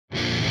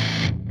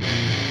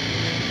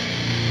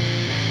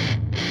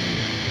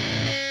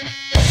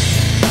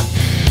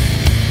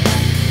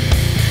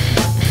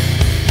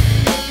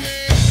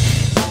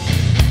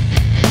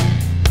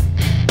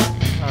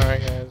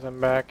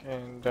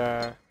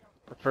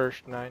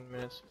first 9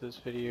 minutes of this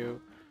video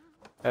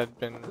had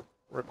been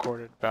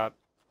recorded about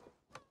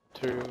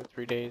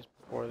 2-3 days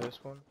before this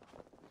one,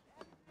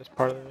 this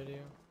part of the video.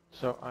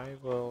 So I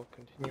will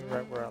continue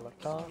right where I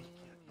left off.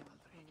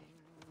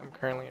 I'm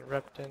currently in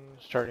Repton,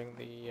 starting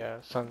the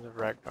Sons of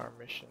Ragnar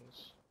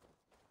missions.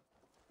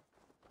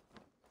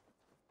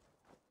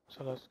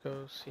 So let's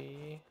go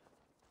see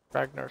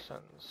Ragnar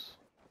Sons.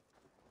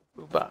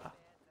 Booba.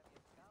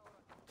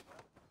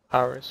 I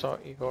already saw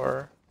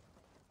Igor.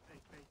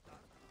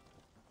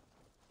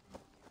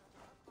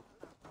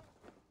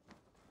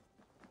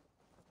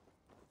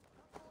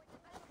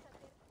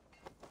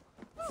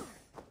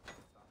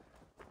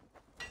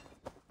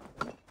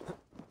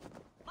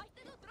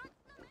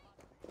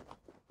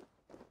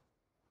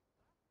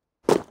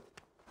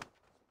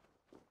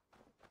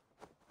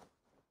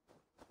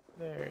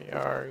 There you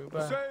are,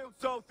 Uba. Sail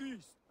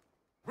southeast.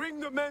 Bring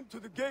the men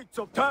to the gates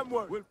of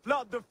Tamworth. We'll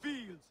flood the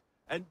fields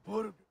and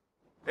Burg.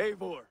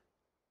 Eivor,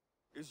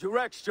 is your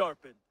axe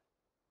sharpened?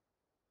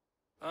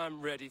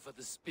 I'm ready for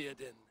the spear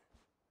din.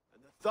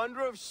 And the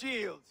thunder of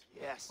shields,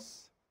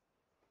 yes.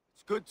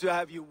 It's good to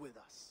have you with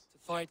us. To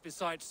fight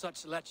beside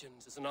such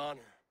legends is an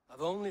honor.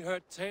 I've only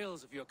heard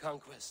tales of your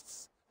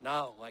conquests.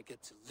 Now I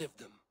get to live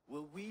them.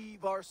 We'll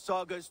weave our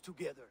sagas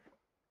together,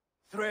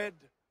 thread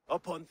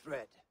upon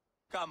thread.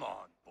 Come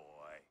on, boy.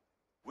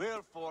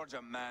 We'll forge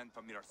a man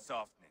from your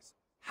softness,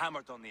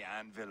 hammered on the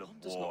anvil of One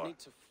war. does not need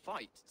to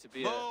fight to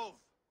be Move!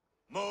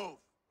 Move!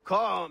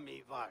 Calm,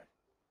 Ivar.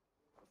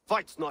 The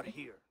fight's not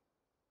here.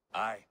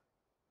 Aye.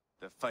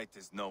 The fight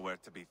is nowhere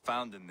to be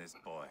found in this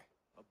boy.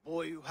 A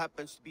boy who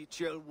happens to be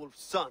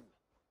Ceolwulf's son.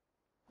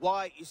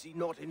 Why is he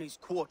not in his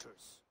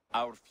quarters?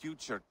 Our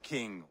future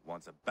king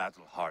wants a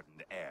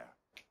battle-hardened heir.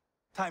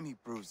 Time he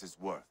proves his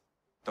worth,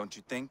 don't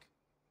you think?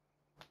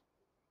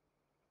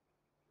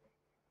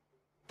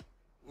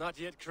 Not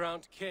yet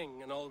crowned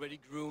king and already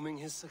grooming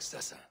his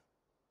successor.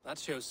 That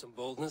shows some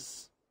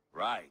boldness.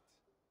 Right.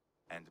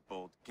 And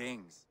bold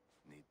kings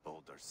need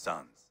bolder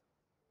sons.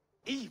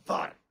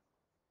 Ivar!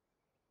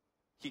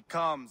 He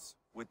comes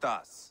with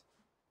us.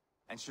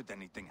 And should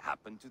anything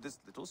happen to this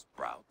little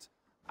sprout,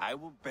 I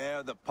will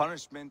bear the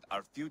punishment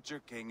our future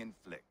king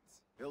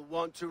inflicts. He'll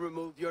want to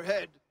remove your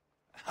head.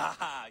 Ha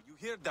ha! You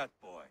hear that,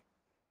 boy?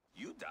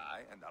 You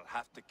die, and I'll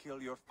have to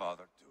kill your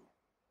father, too.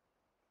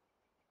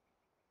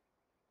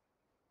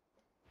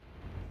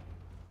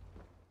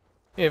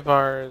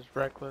 Ivar is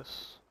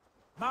reckless.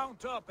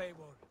 Mount up,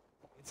 Eivor.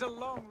 It's a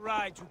long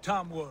ride to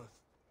Tamworth.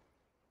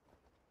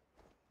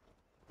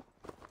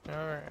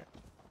 Alright.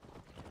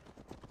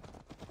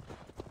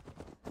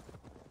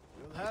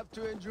 You'll have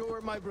to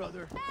endure, my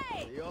brother.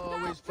 Hey, He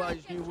always stop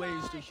finds new drinking,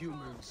 ways to Raj.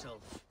 humor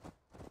himself.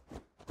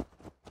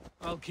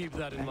 I'll keep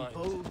that in And mind.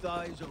 both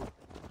eyes open.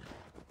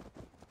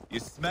 You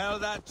smell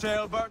that,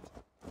 Ceolbert?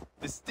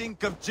 The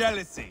stink of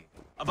jealousy,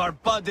 of our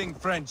budding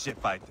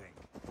friendship, I think.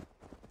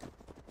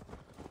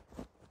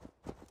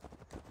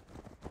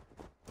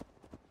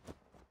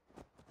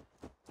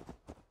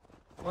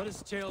 What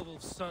is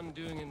Ceolwulf's son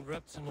doing in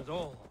Repton at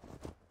all?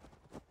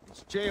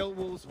 It's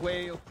Ceolwulf's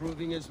way of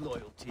proving his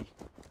loyalty.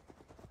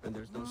 And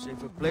there's no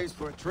safer place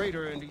for a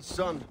traitor and his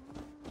son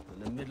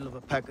than the middle of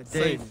a pack of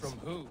Safe Danes. from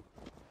who?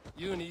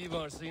 You and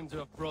Ivar seem to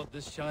have brought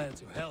this Shire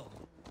to hell.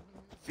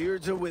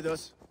 Fears are with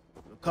us,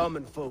 the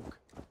common folk.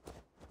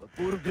 But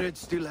Burgred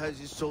still has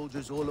his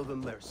soldiers all over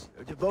mercy.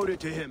 They're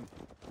devoted to him,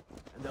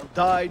 and they'll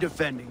die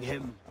defending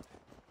him.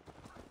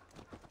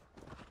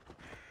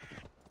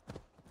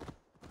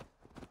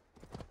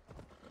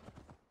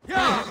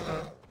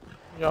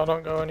 Y'all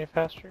don't go any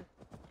faster?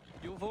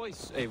 Your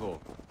voice, Eivor.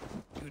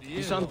 Good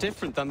You sound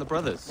different than the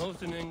brothers.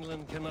 Most in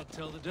England cannot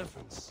tell the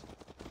difference.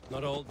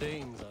 Not all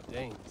Danes are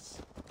Danes.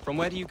 From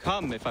where do you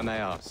come, if I may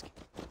ask?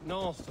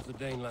 North of the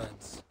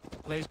Danelands, a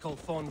place called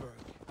Thornburg,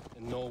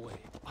 in Norway.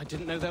 I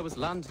didn't know there was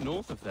land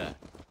north of there.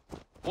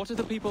 What are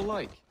the people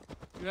like?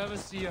 You ever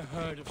see a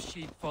herd of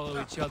sheep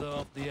follow each other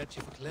off the edge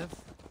of a cliff?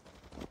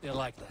 They're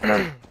like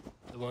that.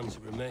 The ones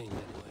who remain,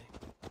 anyway.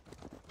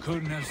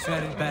 Couldn't have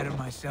said it better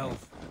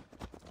myself.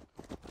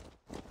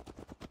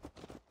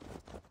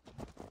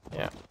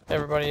 Yeah.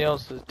 Everybody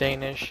else is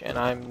Danish and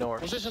I'm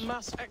Norse. Was it a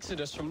mass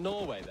exodus from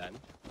Norway, then?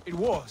 It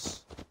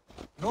was.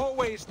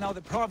 Norway is now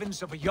the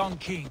province of a young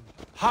king,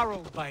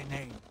 Harald by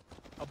name.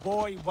 A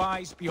boy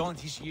wise beyond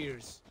his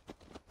years.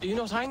 Are you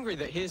not angry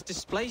that he has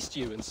displaced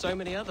you and so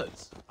many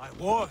others? I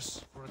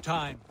was, for a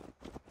time.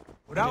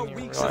 Without didn't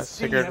even weeks realize at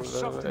sea Sigurd have was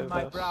softened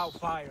my with us. brow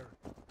fire.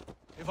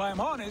 If I'm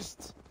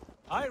honest,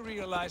 I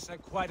realize I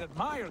quite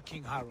admire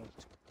King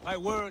Harald. By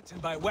words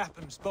and by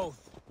weapons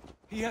both.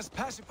 He has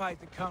pacified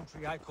the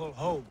country I call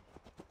home.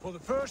 For the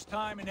first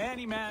time in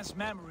any man's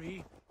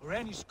memory, or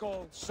any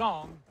skald's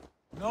song,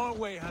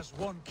 Norway has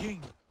one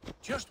king.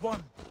 Just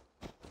one.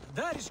 And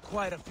that is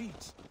quite a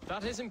feat.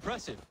 That is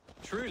impressive,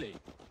 truly.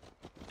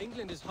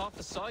 England is half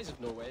the size of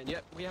Norway, and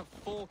yet we have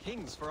 4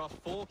 kings for our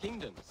 4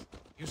 kingdoms.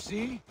 You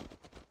see?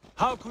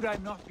 How could I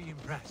not be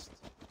impressed?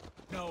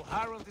 No,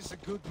 Harald is a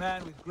good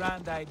man with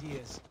grand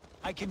ideas.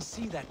 I can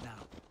see that now.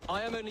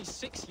 I am only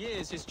 6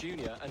 years his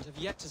junior and have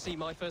yet to see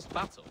my first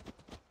battle.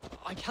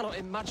 I cannot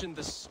imagine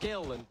the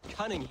skill and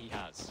cunning he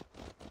has.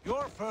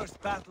 Your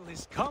first battle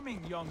is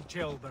coming, young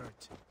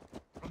Gilbert.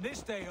 From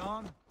this day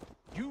on,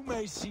 you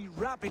may see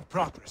rapid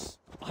progress.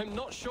 I'm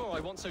not sure I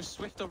want so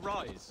swift a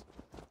rise.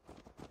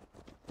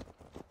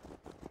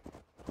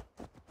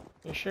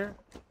 You sure?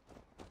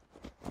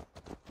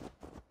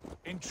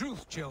 In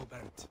truth,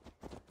 Gilbert,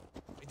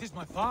 it is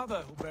my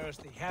father who bears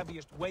the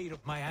heaviest weight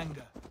of my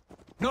anger,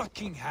 not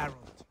King Harold.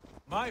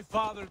 My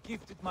father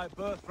gifted my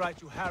birthright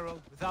to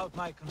Harold without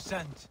my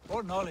consent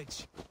or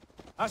knowledge,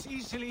 as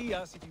easily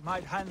as if he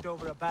might hand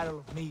over a barrel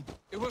of mead.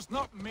 It was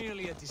not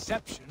merely a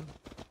deception,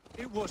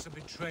 it was a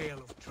betrayal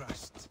of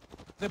trust,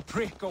 the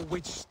prick of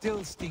which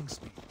still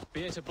stings me.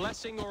 Be it a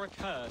blessing or a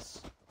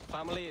curse,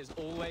 family is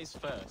always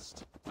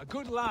first. A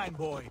good line,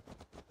 boy.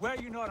 Were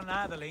you not an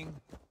atheling,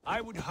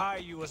 I would hire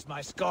you as my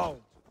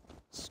skald.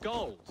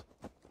 Scold?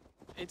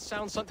 It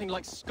sounds something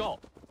like Scott,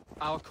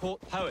 our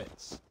court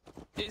poets.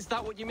 Is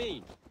that what you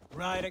mean?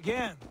 Right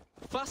again.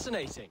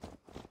 Fascinating.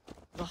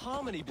 The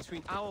harmony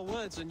between our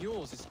words and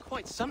yours is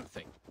quite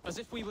something. As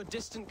if we were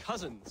distant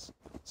cousins,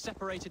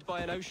 separated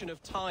by an ocean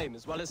of time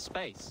as well as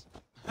space.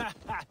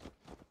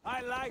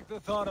 I like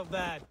the thought of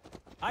that.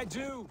 I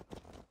do.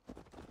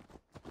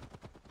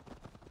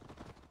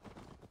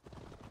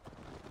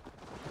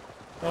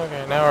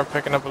 Okay, now we're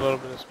picking up a little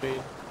bit of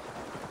speed.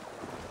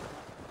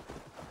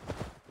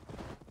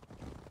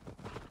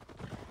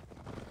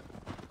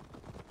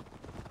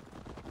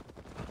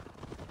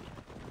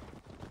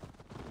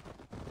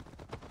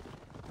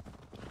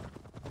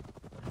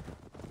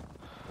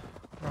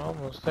 We're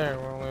almost there.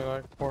 We're only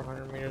like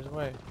 400 meters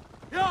away.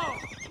 Yo!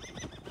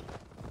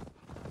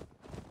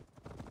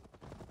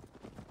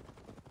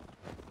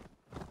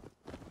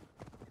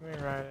 Give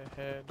me right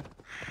ahead.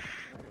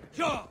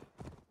 Yo!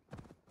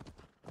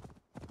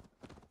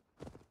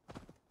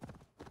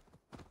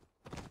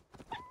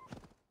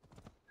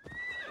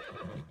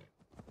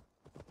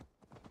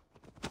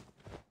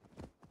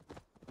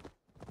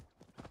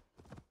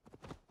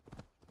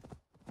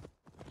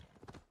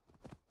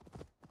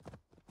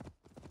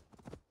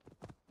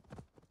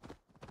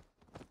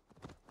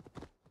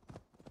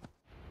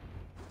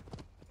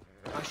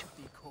 I should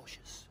be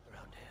cautious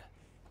around here.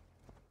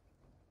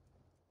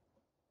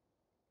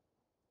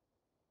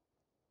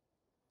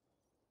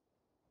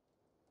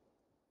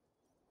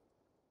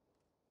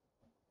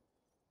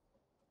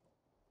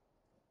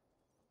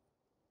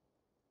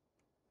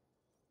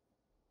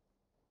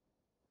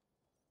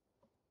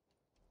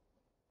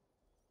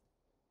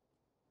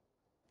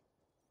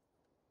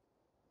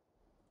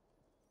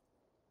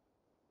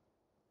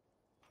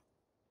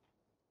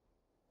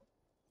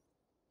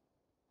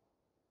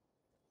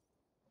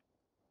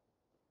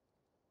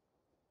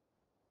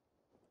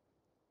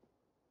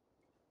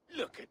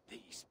 Look at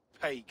these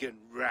pagan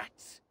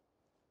rats.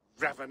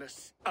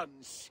 Ravenous,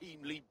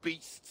 unseemly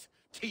beasts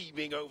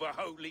teeming over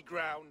holy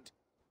ground.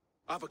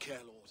 Have a care,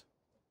 Lord.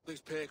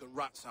 These pagan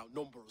rats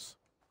outnumber us.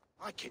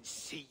 I can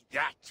see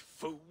that,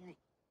 fool.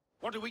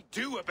 What do we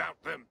do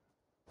about them?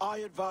 I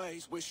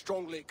advise we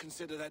strongly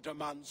consider their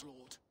demands,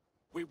 Lord.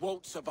 We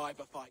won't survive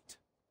a fight.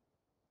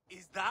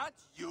 Is that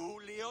you,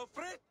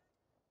 Leofrid?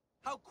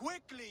 How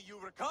quickly you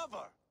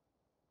recover!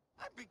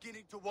 I'm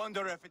beginning to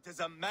wonder if it is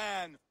a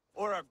man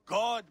or a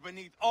god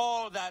beneath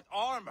all that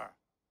armor.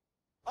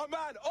 A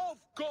man of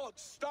God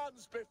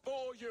stands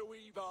before you,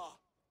 Ivar.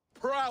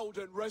 Proud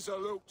and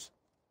resolute.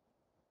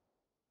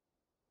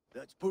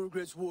 That's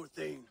Burgred's war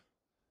thane.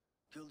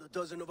 Killed a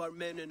dozen of our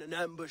men in an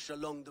ambush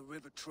along the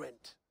River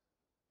Trent.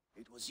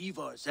 It was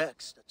Ivar's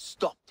axe that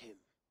stopped him.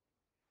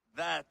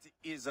 That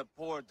is a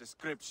poor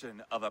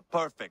description of a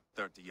perfect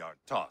 30-yard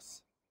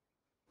toss.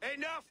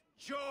 Enough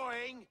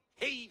jawing,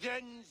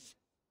 heathens!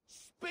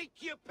 Speak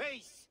your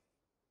piece!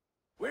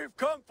 We've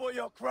come for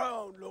your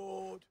crown,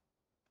 Lord.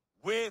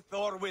 With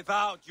or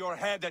without your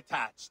head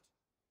attached.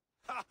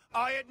 Ha,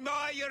 I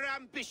admire your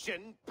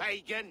ambition,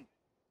 pagan.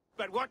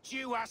 But what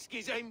you ask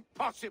is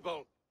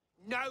impossible.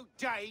 No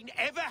Dane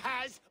ever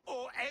has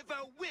or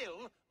ever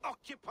will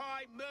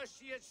occupy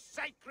Mercia's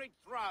sacred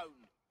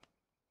throne.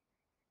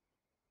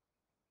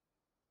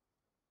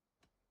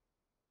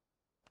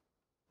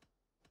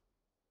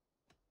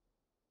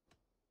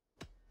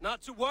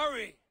 Not to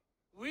worry.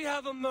 We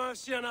have a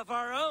Mercian of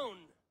our own.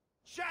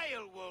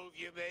 Jail wolf,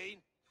 you mean?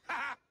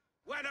 Ha!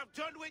 When I'm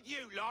done with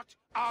you lot,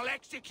 I'll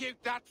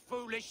execute that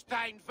foolish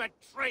thing for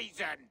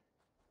treason.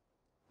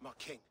 My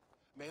king,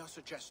 may I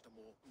suggest a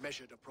more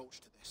measured approach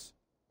to this?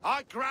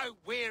 I grow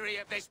weary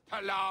of this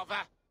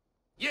palaver.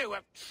 You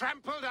have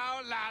trampled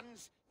our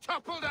lands,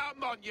 toppled our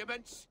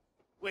monuments.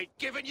 We've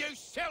given you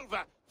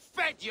silver,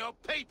 fed your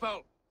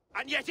people.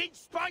 And yet, in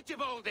spite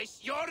of all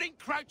this, your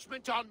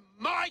encroachment on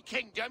my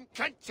kingdom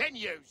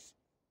continues.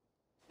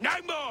 No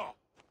more!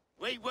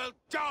 We will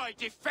die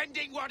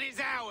defending what is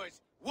ours,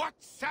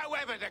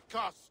 whatsoever the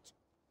cost.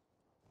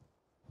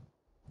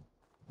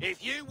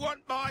 If you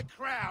want my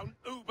crown,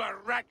 Uber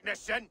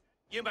Ragnarsson,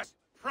 you must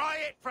pry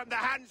it from the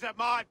hands of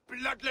my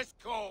bloodless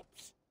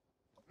corpse.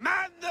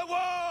 Man the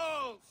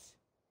walls!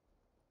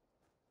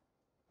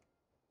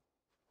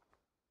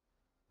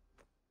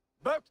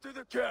 Back to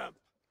the camp.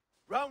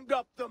 Round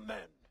up the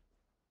men.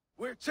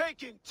 We're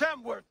taking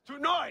Tamworth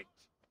tonight!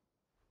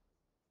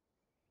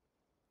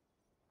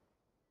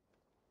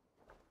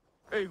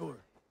 Eivor,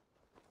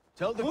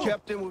 tell the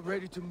captain we're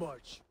ready to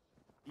march.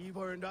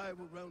 Eivor and I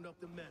will round up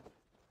the men.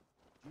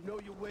 You know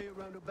your way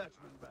around a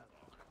battering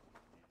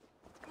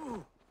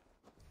ram.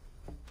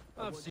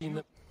 I've seen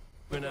them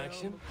in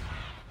action.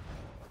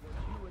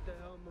 You at the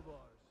helm of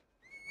ours.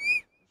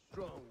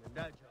 Strong and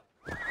agile.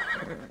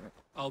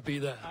 I'll be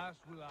there. As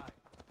will I.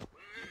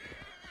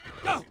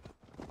 Go!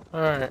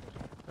 Alright,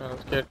 now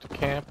let's get to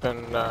camp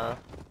and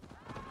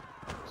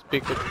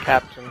speak with the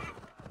captain.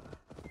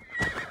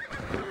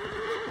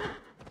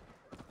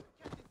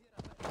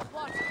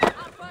 What?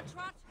 Alpha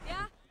Trot,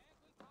 yeah?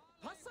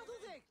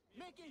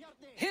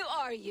 Who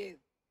are you?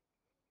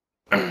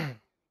 I'm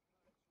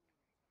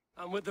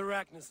with the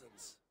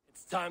Ragnarsons.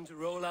 It's time to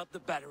roll out the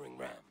battering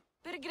ram.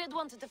 Birgrid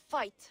wanted to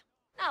fight.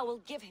 Now we'll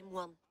give him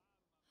one.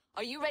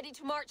 Are you ready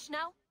to march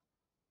now?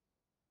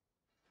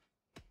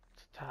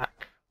 Let's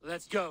attack.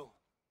 Let's go.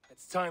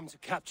 It's time to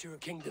capture a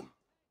kingdom.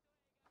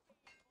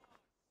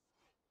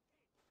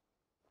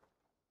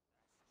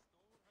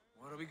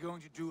 What are we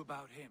going to do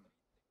about him?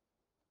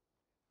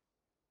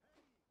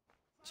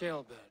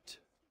 Jailbird.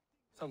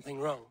 Something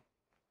wrong?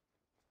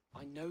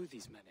 I know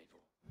these men,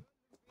 Eivor.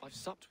 I've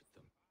supped with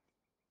them.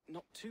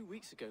 Not 2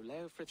 weeks ago,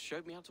 Leofrith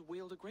showed me how to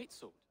wield a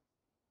greatsword.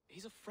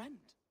 He's a friend.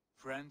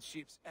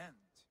 Friendships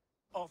end,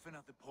 often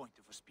at the point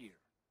of a spear.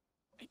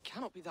 It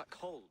cannot be that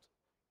cold.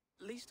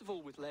 Least of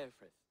all with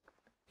Leofrith.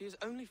 He is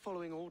only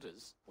following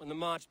orders. When the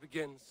march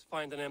begins,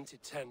 find an empty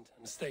tent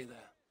and stay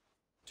there.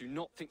 Do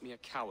not think me a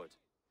coward.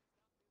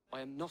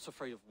 I am not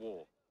afraid of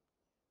war.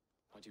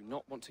 I do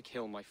not want to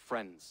kill my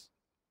friends.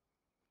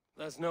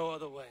 There's no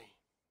other way.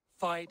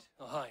 Fight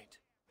or hide.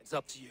 It's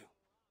up to you.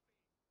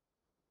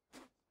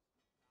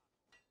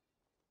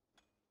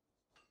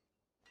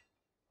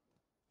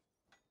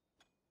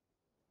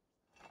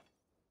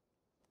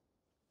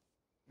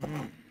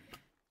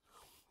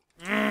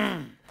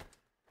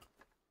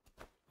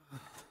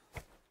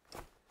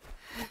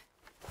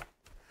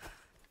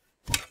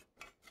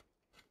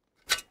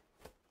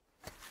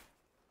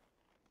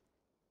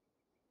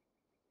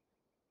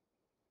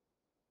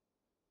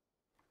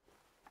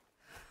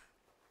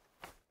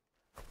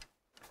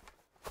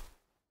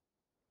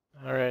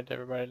 Alright,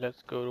 everybody,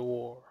 let's go to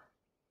war.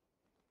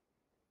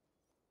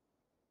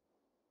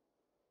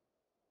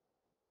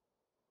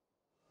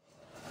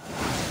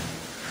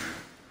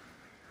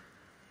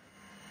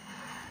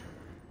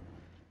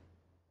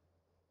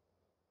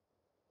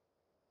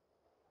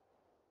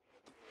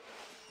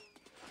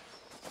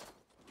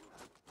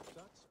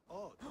 That's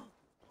odd.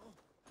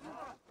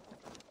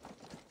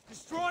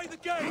 Destroy the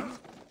gate!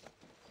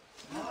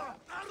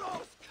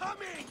 Arrows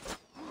coming!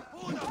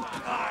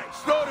 Aye,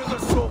 slaughter the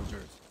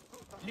soldiers!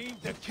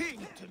 Leave the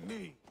king to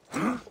me!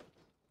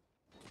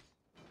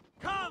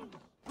 Come!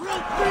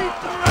 We'll beat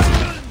the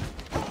Raven!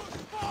 Push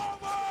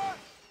forward!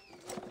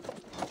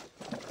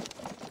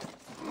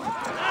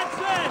 That's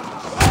it!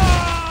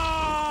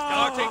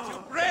 Starting to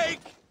break!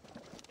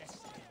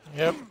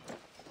 Yep.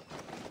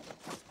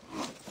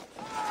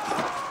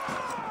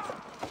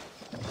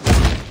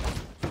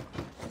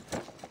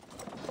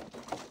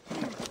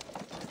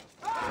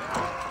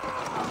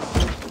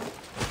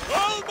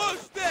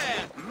 Almost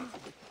there!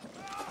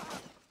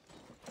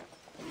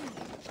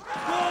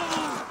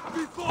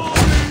 Before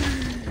me!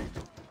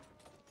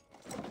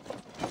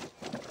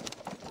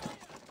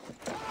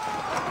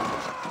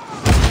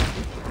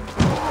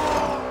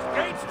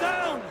 Gates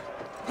down!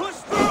 Push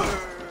through!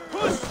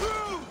 Push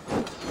through!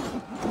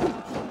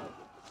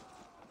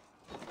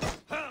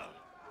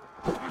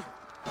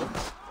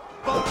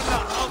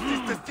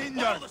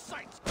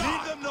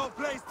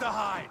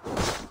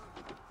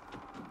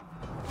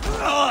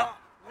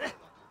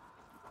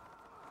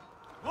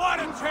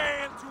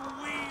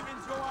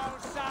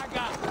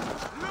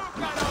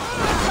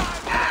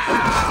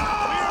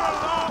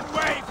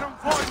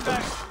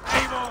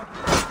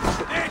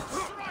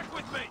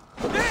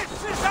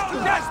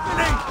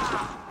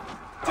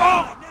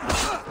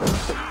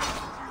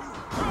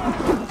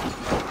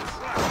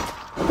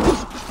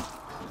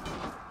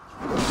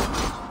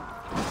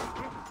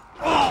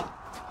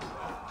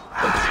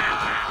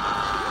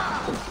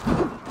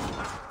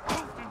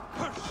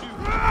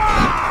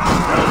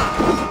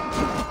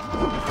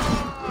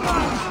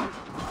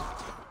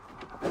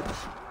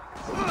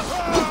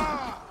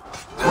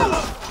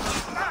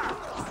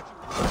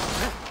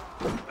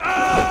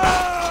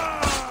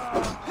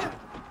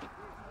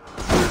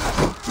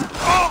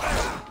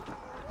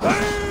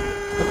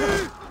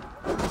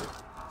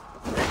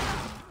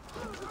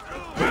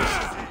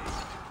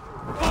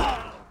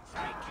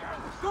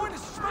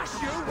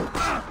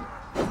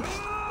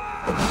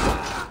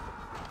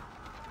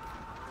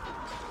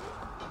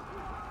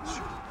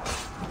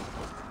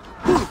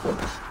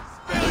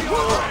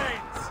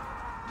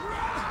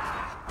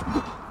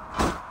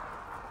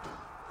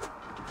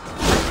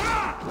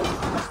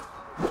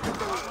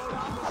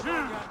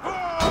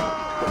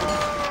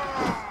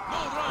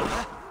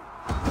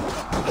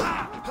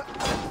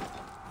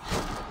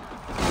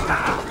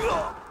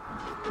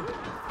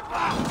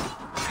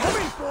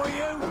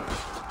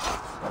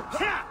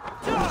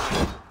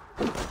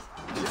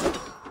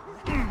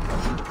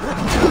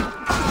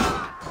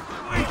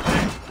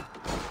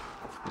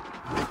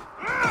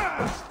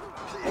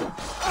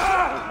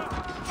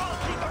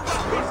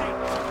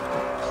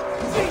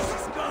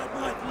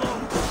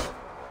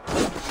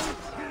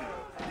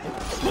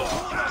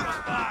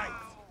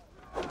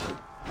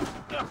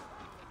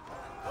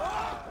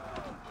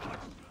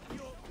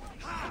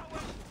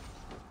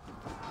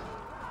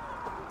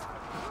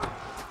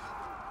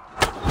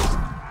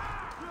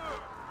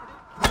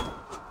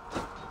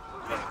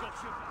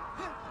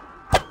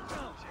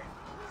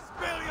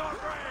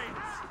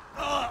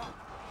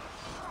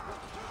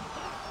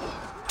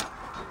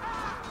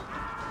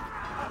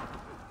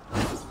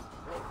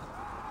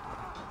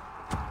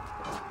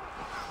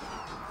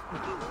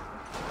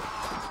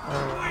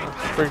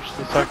 reached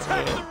the second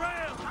meeting.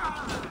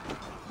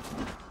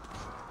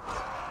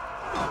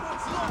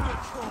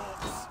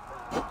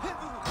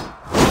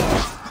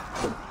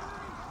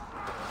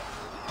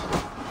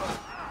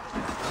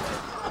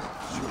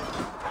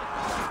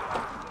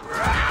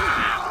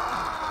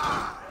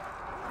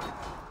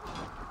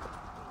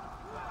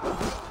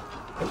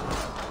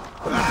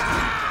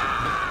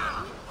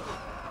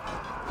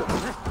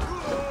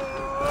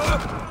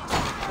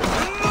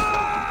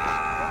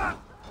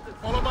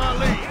 Follow my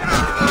lead.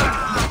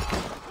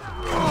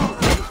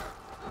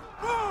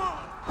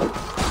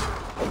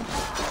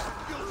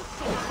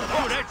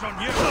 Oh, that's on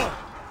you.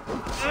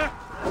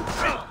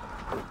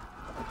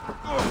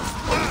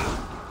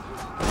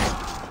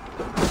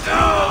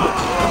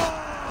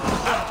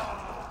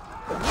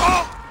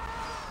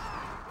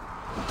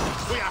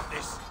 We have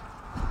this.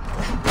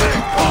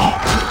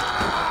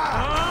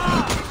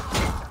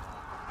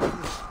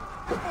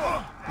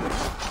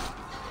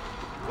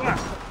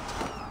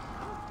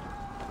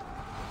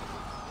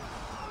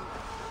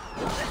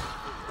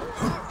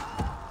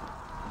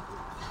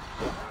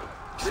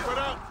 Keep it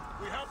up.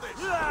 We have this.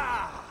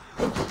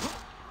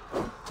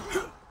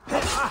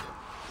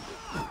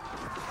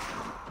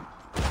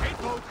 Stay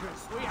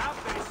focused. We have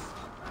this.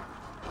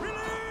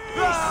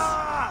 Release!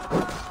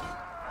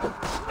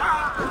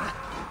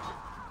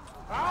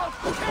 I'll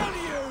kill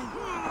you!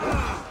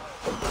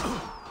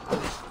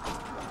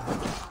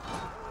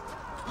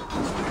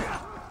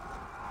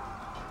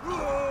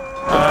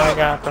 I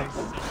got them.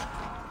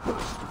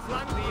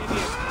 Flank the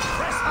idiot.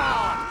 Press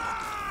hard.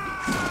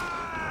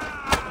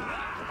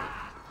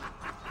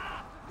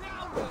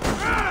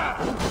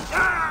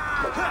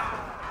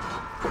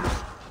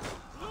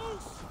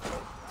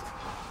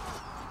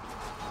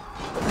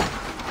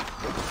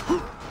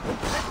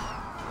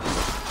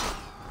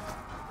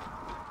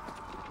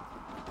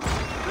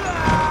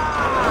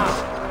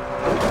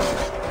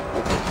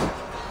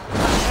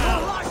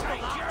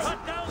 Cut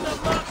down the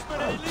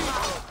marksman elite,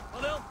 or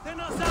they'll thin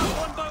us out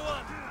one by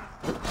one.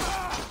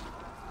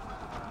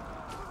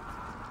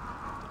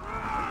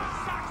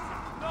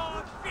 Saxon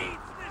Lord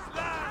feeds this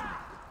land,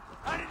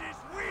 and it is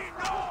we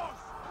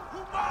Norse who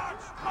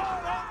march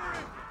all over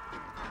it.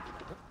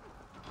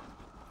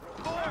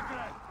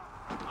 Borgren,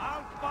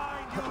 I'll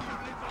find you, you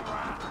little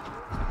rat.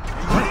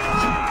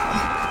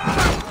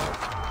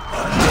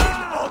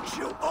 I'll watch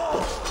you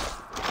all.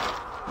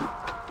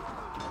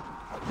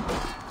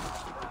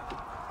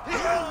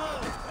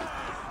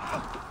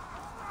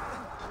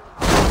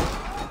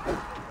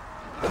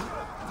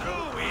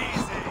 Too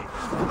easy.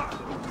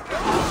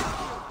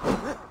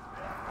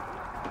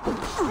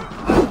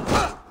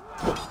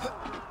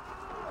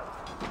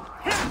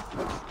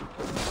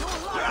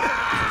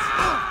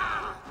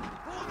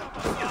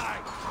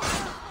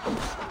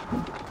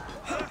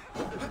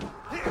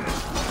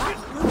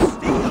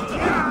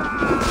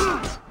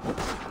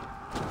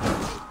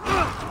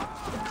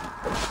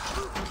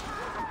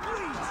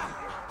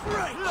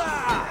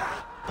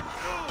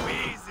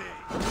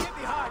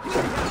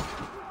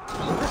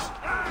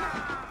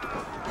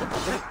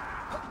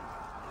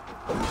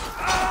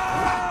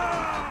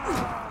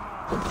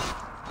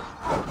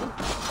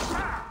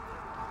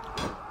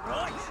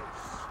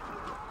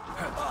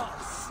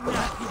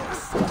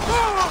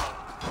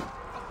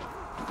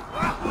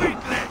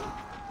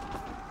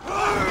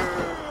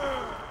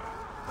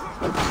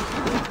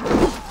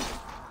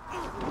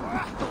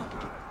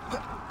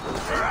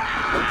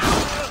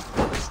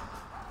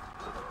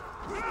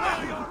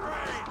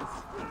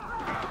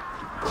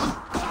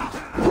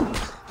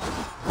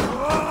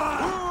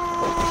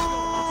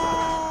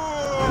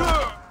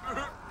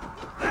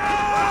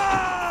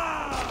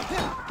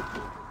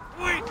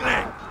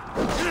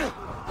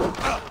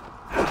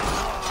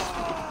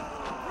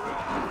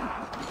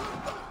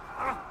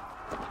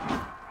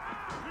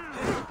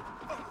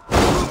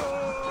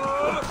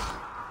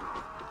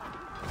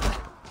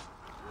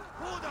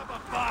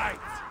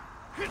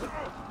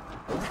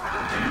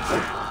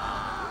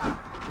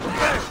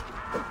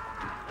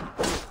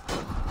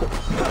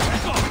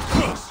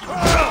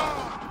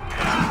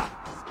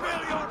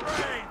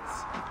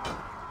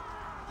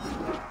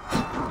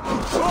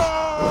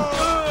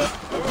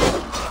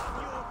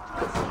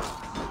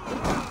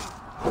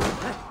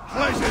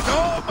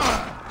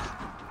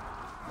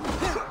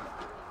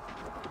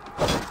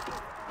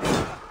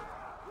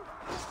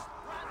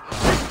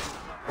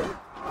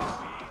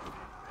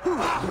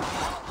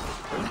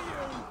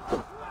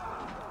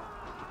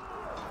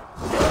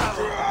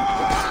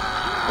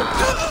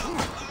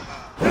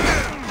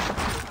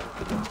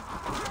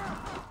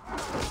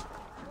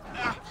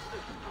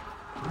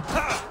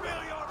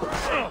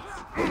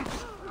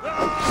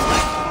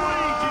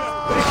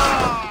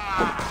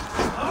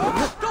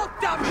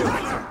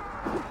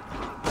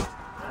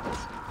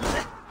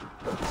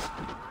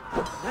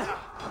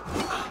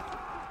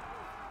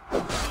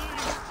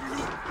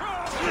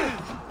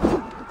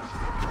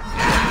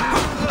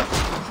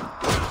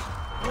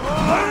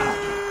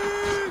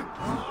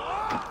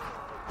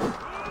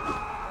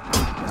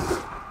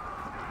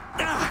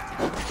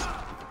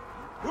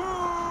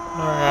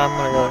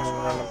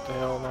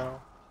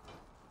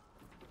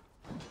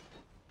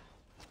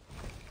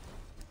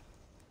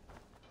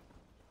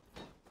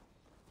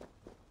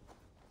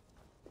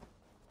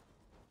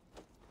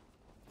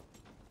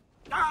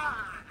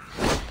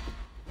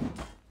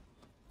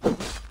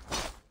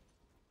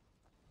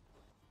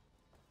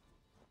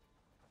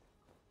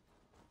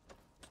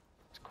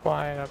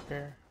 quiet up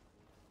here.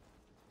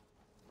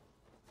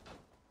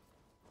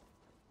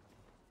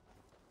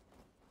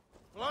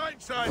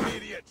 Blindside,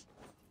 idiot!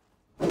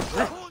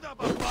 Hold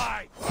up a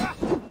fight!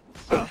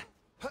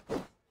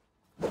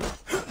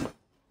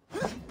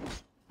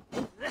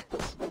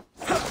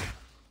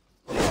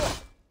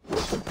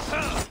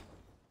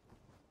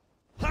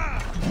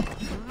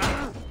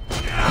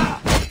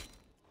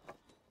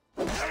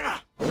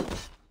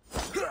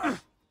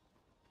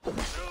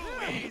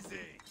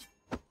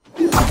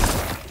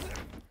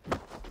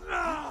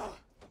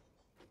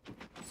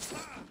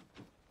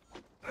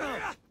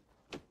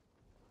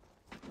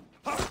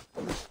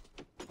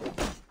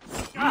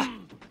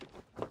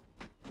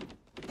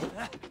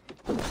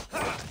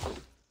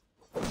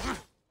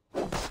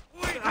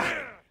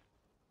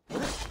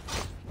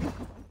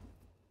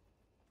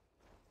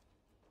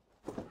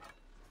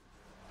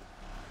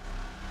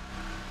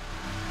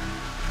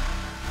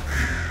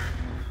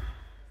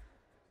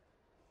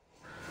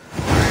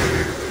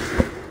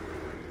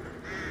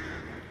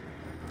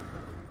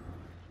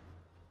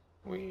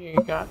 We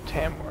got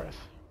Tamworth.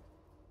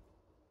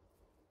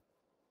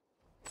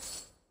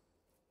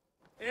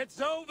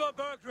 It's over,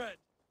 Bergred.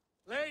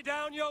 Lay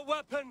down your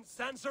weapons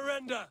and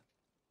surrender.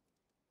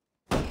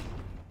 A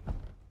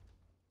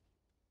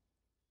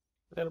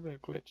little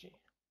bit glitchy.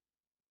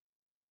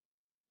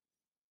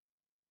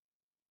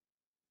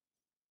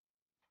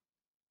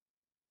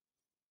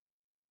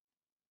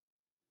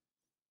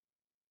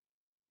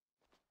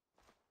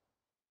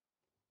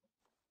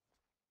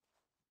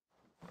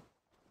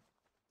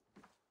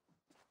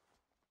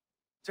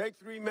 Take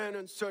 3 men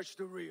and search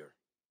the rear.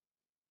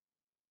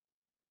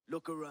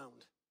 Look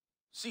around.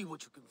 See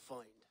what you can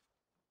find.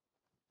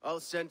 I'll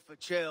send for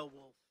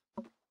Chaelwolf.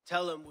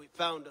 Tell him we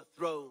found a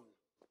throne.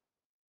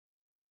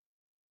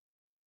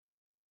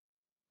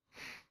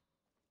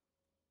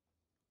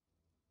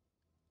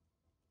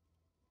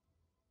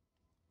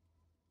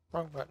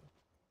 Wrong button.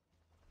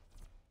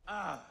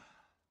 Ah,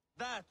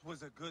 that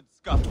was a good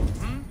scuffle,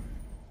 hmm?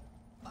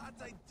 But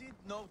I did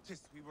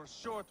notice we were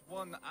short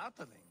one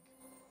Atheling.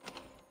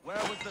 Where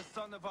was the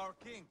son of our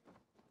king?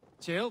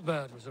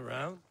 Jailbird was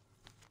around.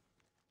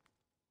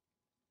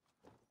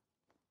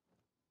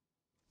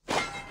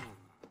 A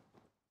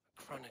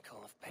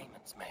chronicle of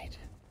payments made.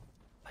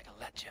 Like a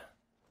ledger.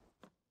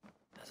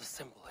 There's a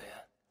symbol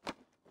here.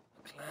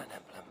 A clan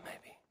emblem,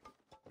 maybe.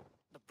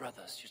 The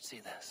brothers should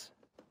see this.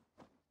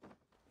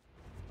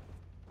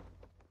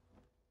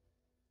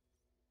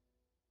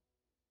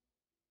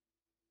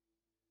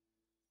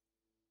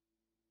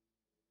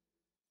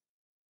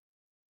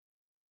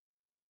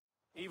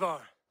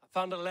 Ivar, I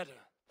found a letter.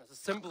 There's a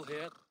symbol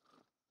here.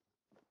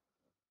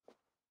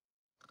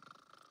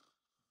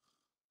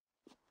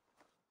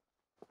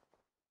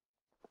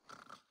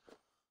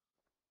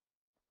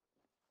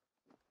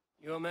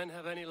 Your men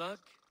have any luck?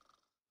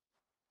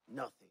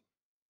 Nothing.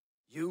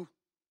 You?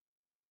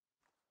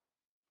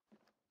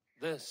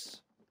 This.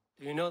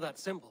 Do you know that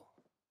symbol?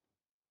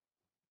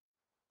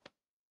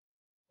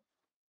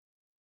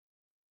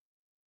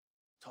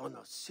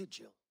 Tana's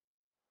sigil.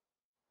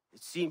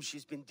 It seems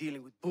she's been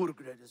dealing with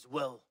Burgred as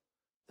well.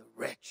 The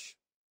wretch.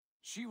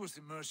 She was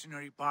the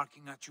mercenary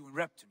barking at you in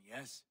Repton,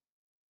 yes?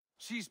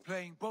 She's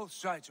playing both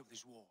sides of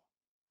this war.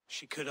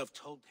 She could have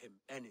told him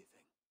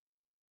anything.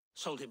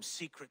 Sold him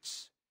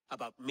secrets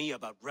about me,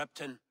 about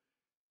Repton,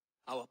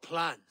 our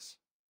plans.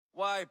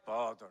 Why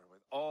bother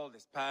with all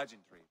this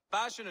pageantry?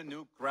 Fashion a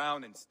new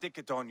crown and stick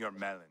it on your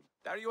melon.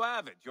 There you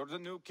have it. You're the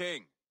new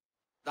king.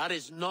 That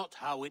is not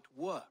how it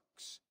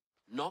works.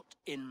 Not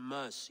in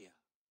Mercia.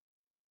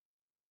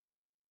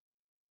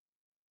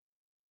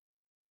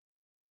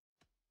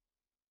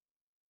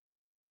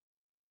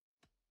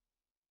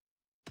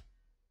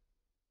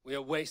 We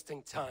are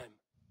wasting time.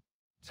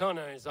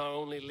 Tana is our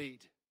only lead.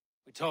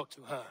 We talk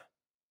to her.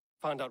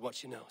 Find out what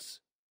she knows.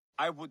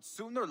 I would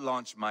sooner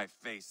launch my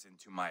face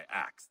into my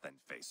axe than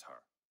face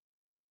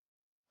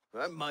her.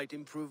 That might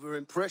improve her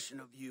impression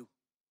of you.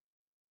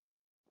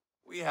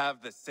 We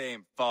have the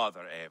same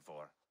father,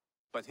 Eivor,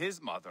 but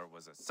his mother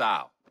was a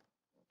sow.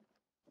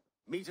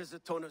 Meet us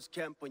at Tana's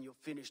camp when you're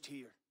finished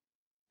here.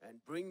 And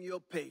bring your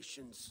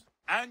patience.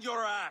 And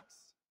your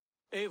axe!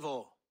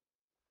 Eivor,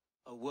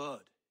 a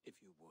word, if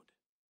you would.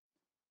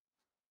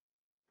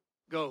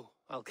 Go,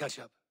 I'll catch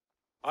up.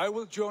 I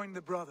will join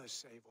the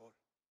brothers, Eivor.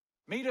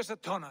 Meet us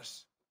at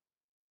Tana's.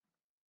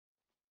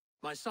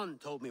 My son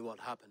told me what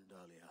happened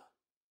earlier,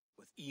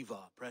 with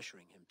Ivar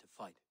pressuring him to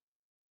fight.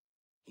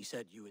 He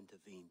said you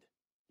intervened.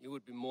 You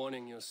would be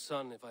mourning your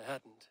son if I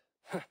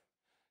hadn't.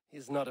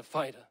 He's not a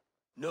fighter.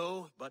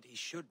 No, but he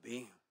should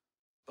be.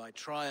 By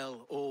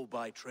trial or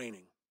by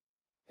training.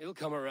 He'll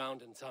come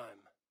around in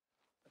time.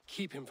 But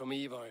keep him from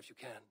Ivar if you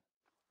can.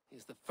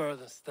 He's the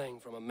furthest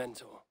thing from a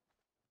mentor.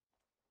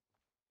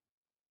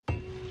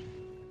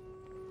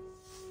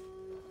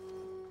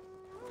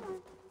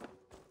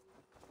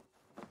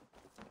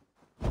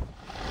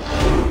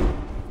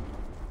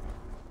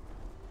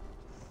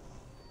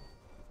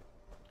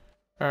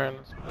 Alright,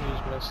 let's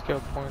use my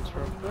skill points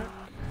real quick.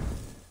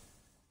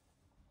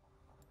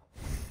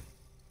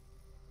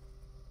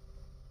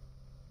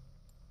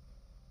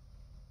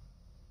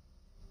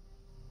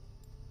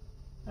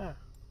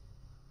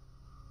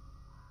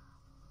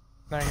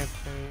 Now I get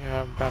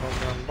the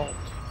battleground bolt.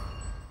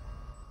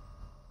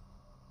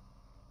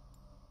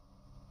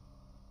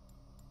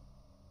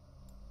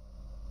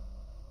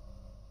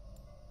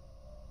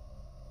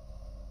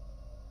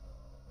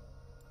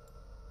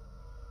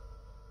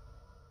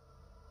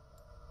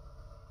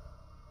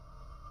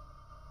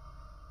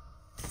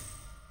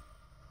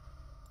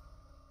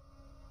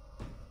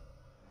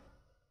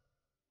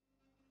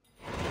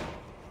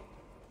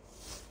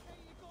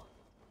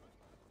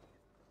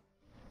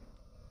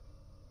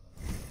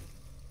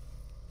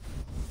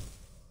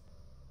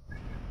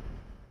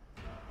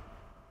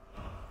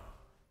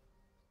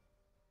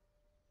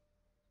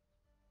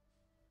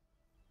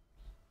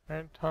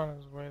 Alright,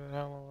 Tana's way the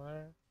hell over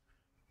there.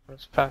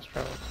 There's fast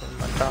travel to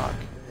my dock.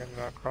 You're gonna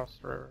go across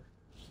the river.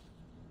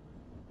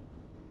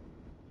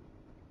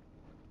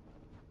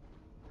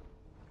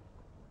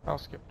 I'll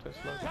skip this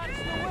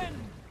location.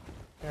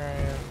 Here I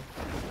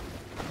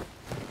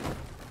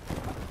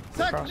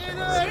am. Across the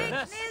river.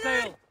 Let's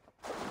sail!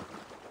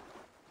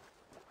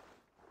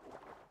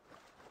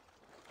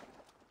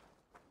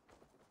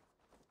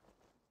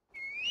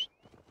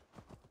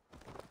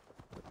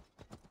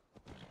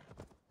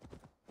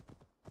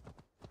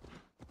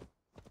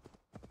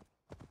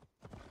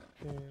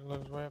 He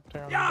lives way up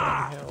there on the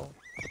damn hill.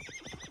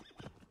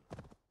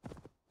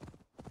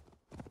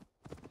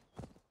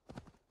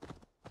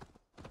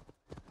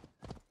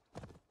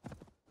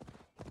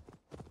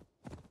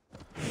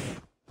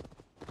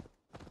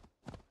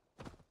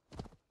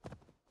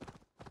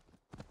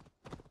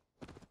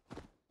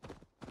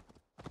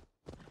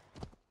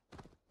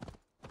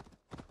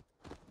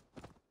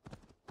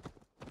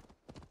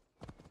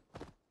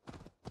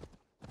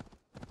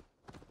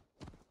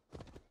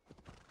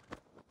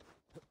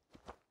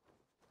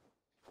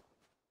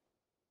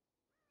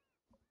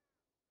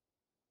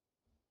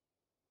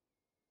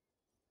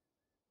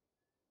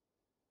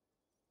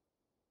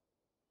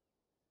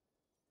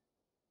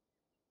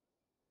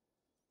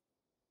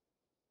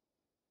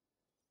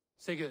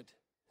 Sigurd,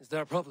 is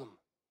there a problem?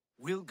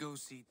 We'll go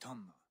see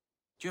Tonna.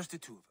 Just the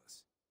two of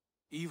us.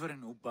 Ivar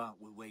and Ubba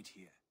will wait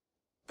here.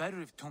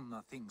 Better if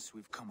Tonna thinks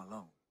we've come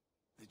alone.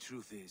 The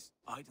truth is,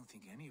 I don't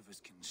think any of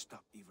us can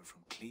stop Ivar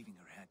from cleaving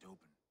her head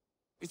open.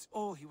 It's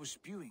all he was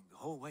spewing the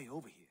whole way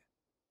over here.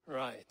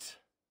 Right.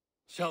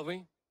 Shall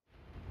we?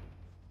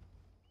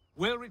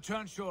 We'll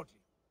return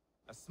shortly.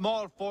 A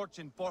small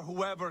fortune for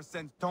whoever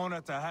sent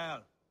Tona to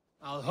hell.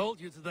 I'll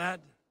hold you to that.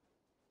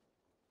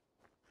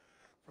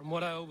 From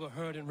what I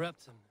overheard in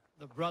Repton,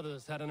 the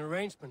brothers had an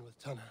arrangement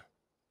with Tonna.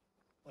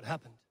 What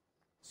happened?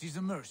 She's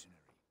a mercenary.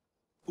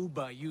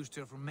 Ubba used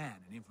her for man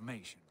and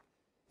information.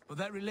 But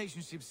that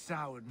relationship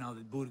soured now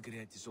that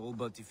Burgred is all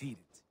but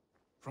defeated.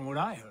 From what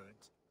I heard,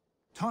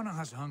 Tonna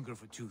has hunger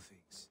for two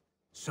things.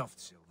 Soft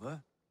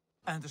silver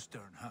and a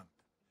stern hump.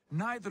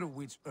 Neither of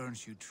which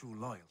earns you true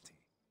loyalty.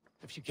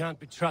 If she can't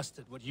be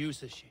trusted, what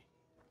use is she?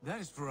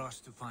 That is for us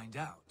to find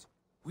out.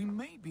 We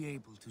may be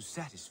able to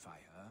satisfy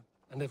her.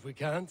 And if we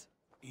can't?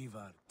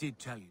 Ivar did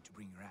tell you to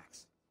bring your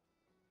axe.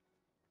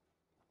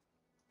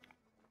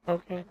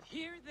 Okay.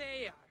 Here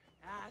they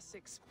are, as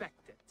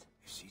expected.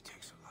 If she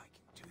takes a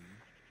liking to you,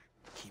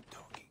 keep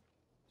talking.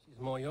 She's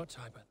more your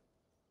type.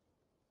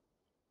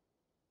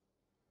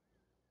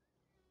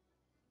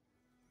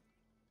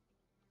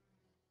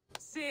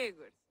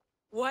 Sigurd,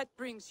 what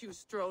brings you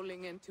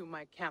strolling into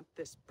my camp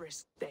this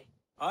brisk day?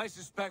 I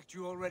suspect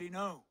you already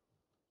know.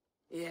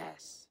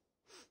 Yes.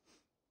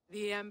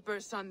 The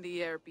Embers on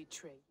the air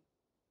betray you.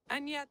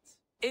 And yet,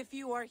 if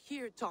you are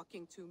here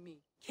talking to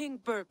me, King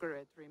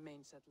Burgred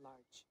remains at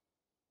large.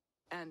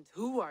 And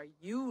who are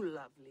you,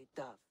 lovely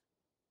dove?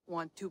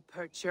 Want to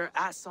perch your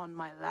ass on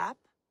my lap?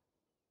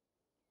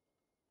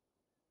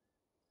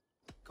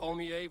 Call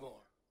me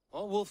Eivor,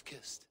 or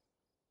Wolf-Kissed.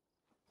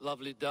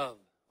 Lovely dove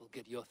will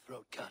get your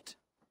throat cut.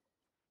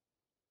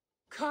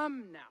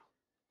 Come now.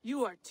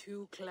 You are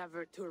too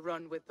clever to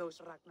run with those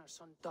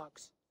Ragnarsson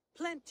dogs.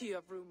 Plenty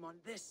of room on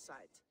this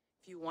side,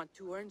 if you want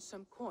to earn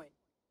some coin.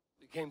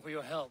 We came for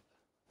your help,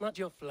 not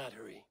your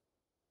flattery.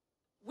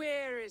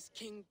 Where is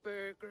King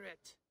Burgred?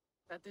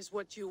 That is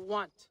what you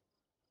want.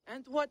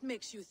 And what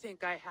makes you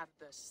think I have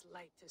the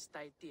slightest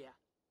idea?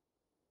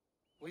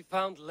 We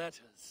found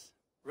letters,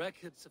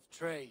 records of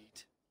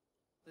trade.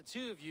 The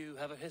two of you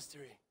have a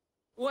history.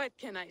 What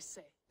can I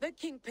say? The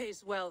king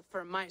pays well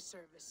for my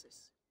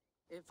services.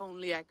 If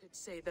only I could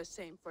say the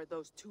same for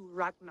those two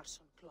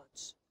Ragnarsson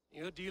clods.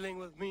 You're dealing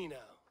with me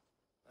now,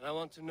 and I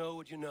want to know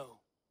what you know.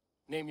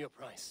 Name your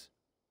price.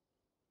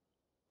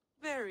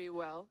 Very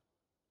well.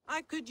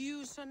 I could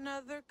use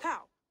another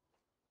cow.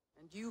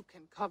 And you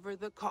can cover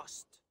the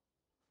cost.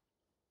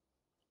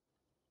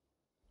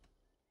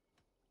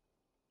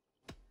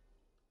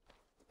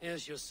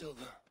 Here's your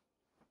silver.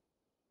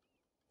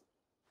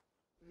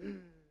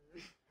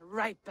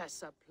 Ripe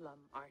as a plum,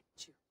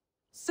 aren't you?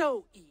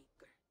 So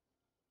eager.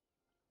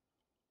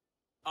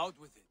 Out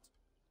with it.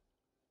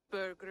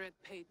 Burgred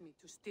paid me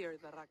to steer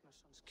the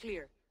Ragnarssons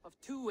clear of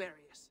two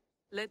areas,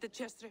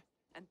 Ledechestre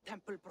and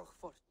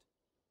Tempelbrochfort.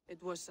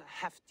 It was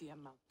a hefty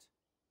amount.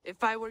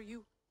 If I were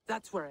you,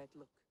 that's where I'd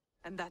look.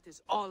 And that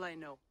is all I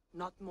know.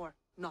 Not more,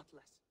 not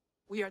less.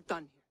 We are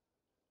done here.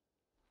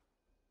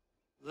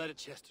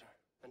 Leicester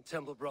and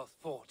Templebroth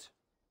Fort.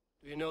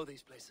 Do you know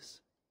these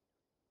places?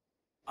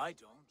 I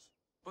don't,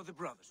 but the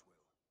brothers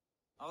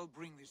will. I'll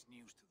bring this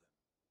news to them.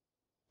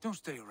 Don't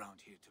stay around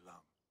here too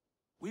long.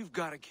 We've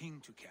got a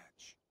king to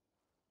catch.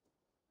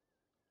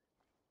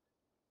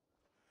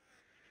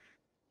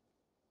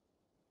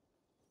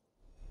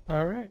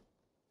 All right.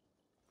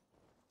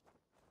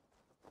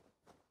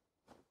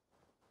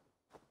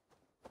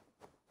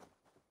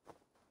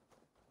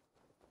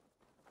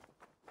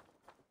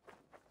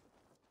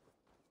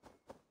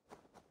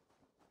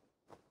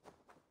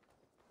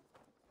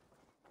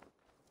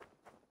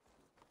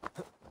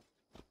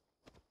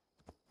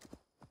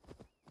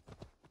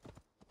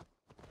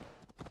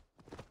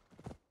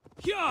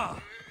 Yeah.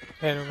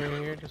 Head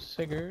over here to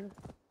Sigurd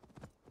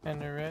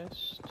and the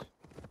rest.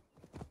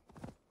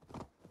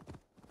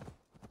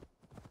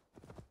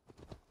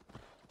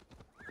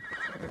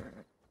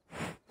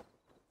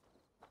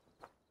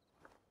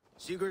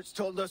 Sigurd's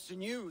told us the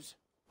news.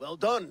 Well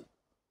done.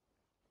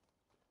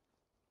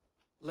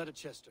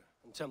 Leicester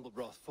and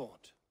Templebroth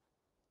Fort.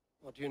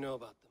 What do you know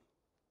about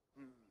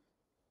them?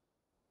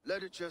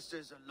 Leicester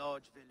is a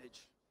large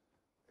village.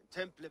 And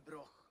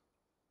Templebroch,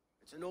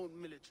 it's an old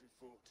military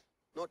fort.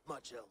 Not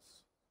much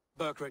else.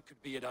 Burkred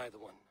could be at either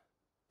one.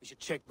 We should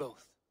check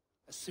both,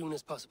 as soon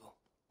as possible.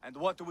 And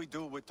what do we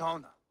do with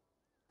Tona?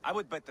 I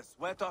would bet the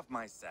sweat off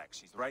my sack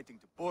she's writing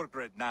to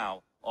Burgred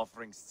now,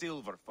 offering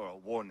silver for a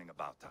warning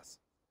about us.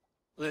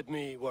 Let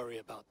me worry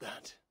about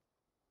that.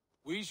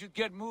 We should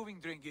get moving,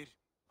 Dringir.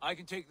 I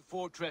can take the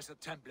fortress at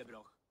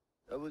Templebroch.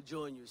 I will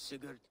join you,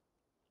 Sigurd.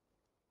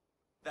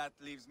 That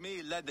leaves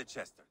me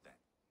Leicester then.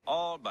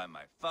 All by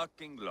my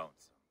fucking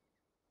lonesome.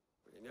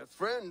 Bring a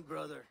friend,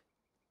 brother.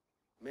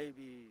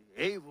 Maybe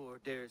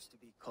Eivor dares to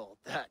be called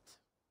that.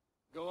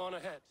 Go on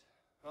ahead.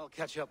 I'll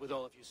catch up with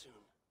all of you soon.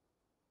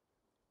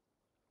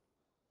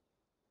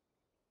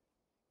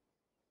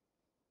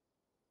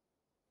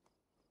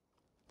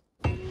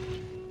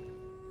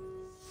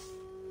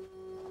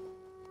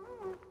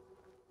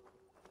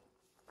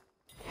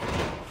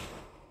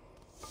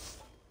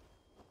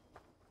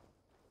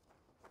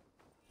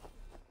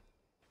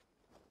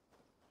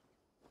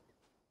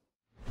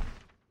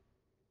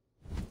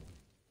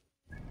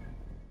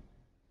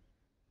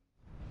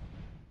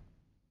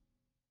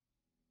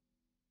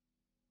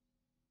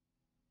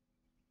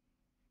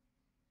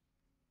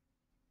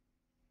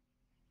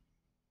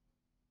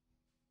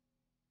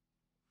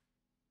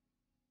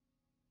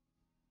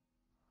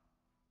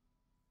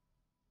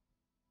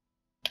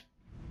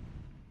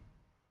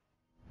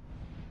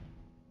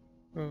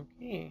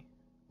 Okay.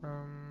 So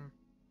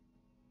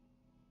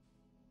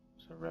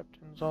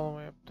Repton's all the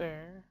way up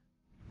there.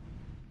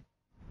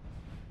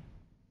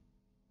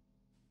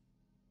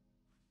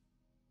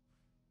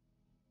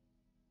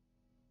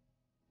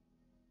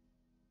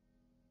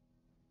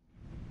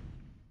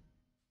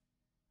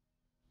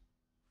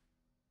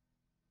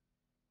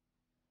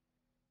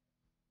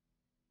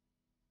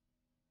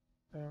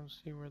 I don't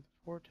see where the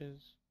fort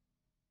is.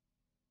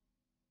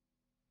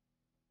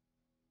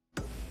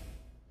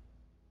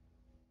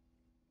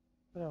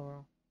 But oh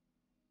well.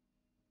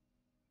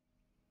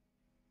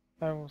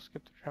 I will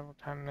skip the travel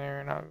time there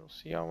and I will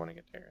see y'all when I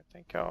get there.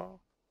 Thank y'all.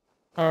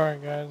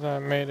 Alright guys, I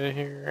made it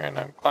here and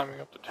I'm climbing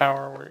up the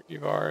tower where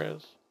Ivar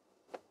is.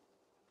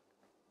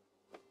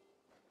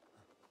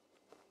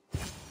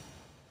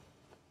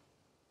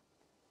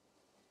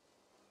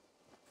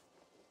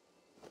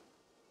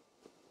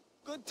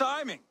 Good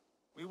timing.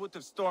 We would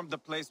have stormed the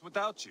place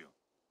without you.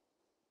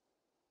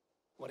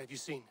 What have you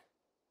seen?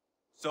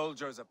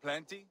 Soldiers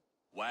aplenty,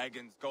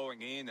 wagons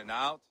going in and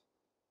out.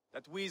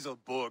 That weasel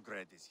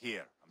Burgred is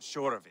here, I'm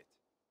sure of it.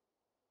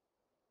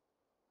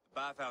 The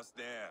bathhouse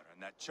there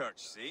and that church,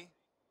 see?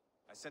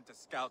 I sent a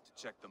scout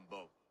to check them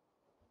both.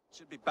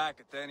 Should be back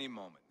at any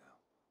moment now.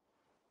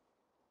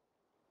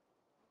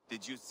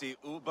 Did you see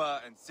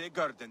Uba and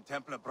Sigurd in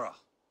Templebroch?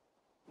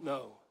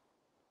 No.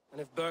 And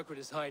if Burkred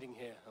is hiding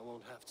here, I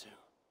won't have to.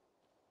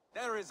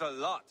 There is a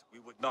lot we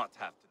would not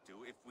have to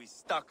do if we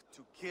stuck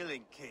to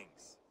killing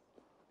kings.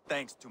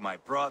 Thanks to my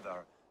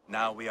brother,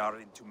 now we are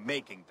into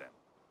making them.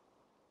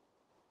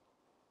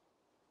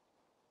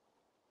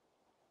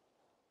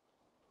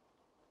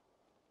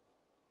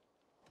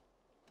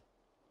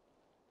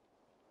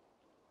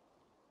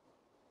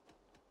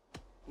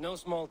 No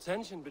small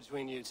tension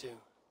between you two.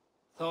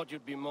 Thought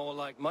you'd be more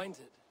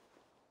like-minded.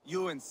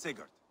 You and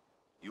Sigurd,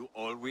 you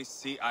always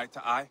see eye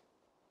to eye?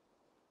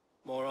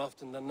 More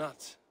often than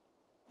not.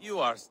 You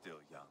are still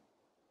young.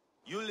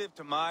 You live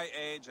to my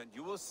age and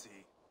you will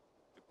see.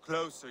 The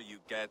closer you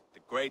get, the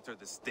greater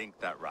the stink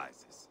that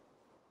rises.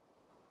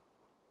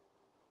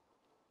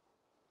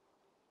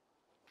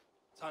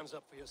 Time's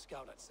up for your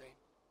scout, I'd say.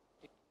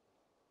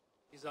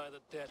 He's either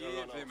dead or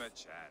Give run him off. a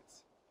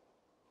chance.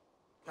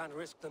 Can't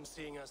risk them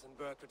seeing us and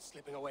Burkred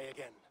slipping away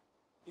again.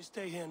 You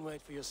stay here and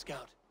wait for your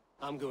scout.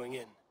 I'm going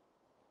in.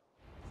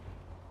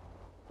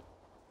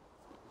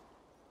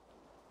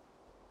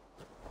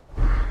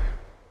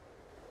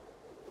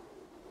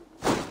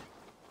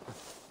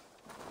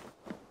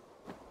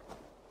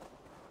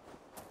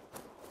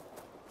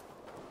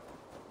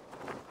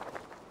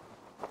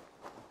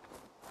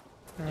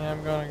 Yeah,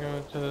 I'm gonna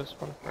go to this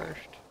one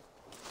first.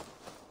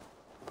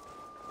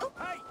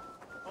 Hey!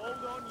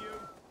 Hold on, you.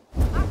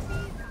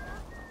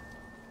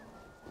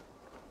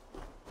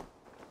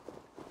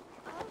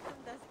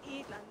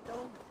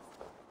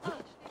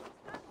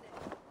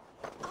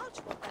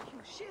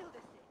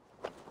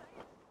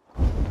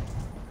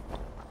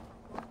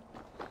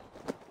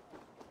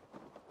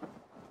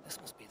 This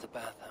must be the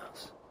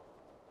bathhouse.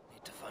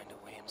 Need to find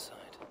a way inside.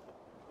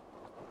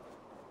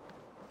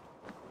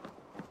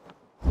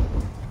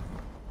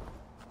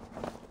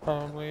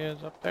 Probably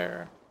is up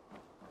there.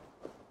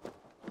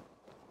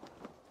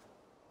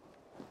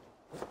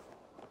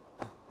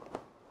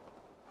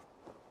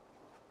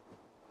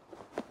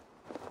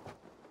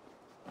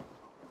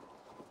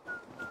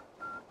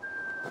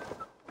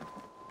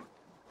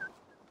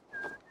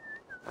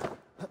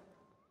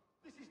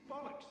 This is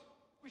bollocks.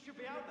 We should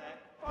be out there,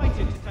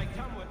 fighting to take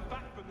Tamworth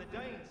back from the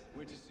Danes.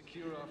 We're to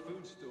secure our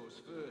food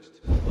stores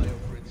first.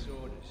 Leofrid's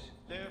orders.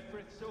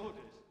 Leofrid's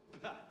orders?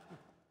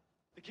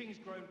 The king's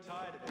grown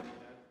tired of it, you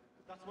know.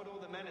 That's what all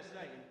the men are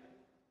saying.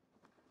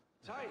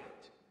 Tired?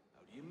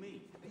 How do you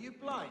mean? Are you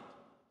blind?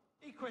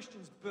 He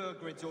questions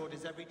Burgred's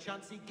orders every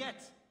chance he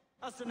gets.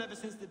 Has done ever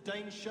since the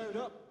Danes showed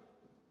up.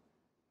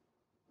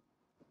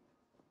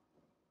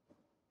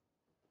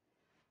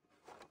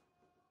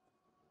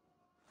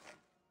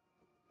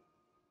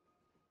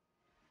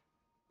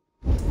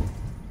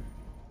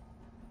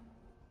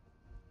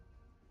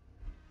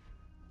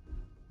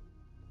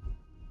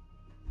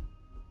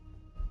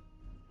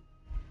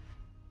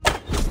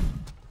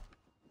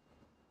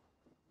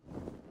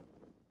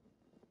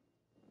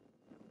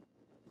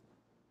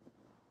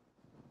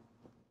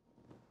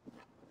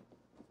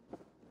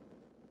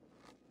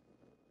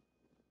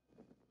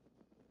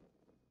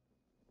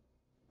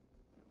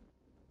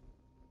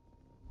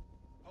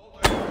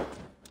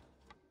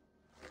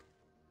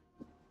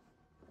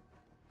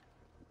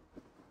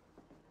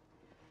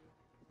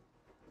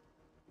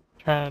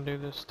 Trying to do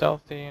this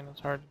stealthy and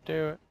it's hard to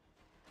do it.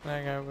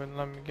 That guy wouldn't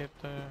let me get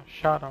the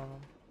shot on him.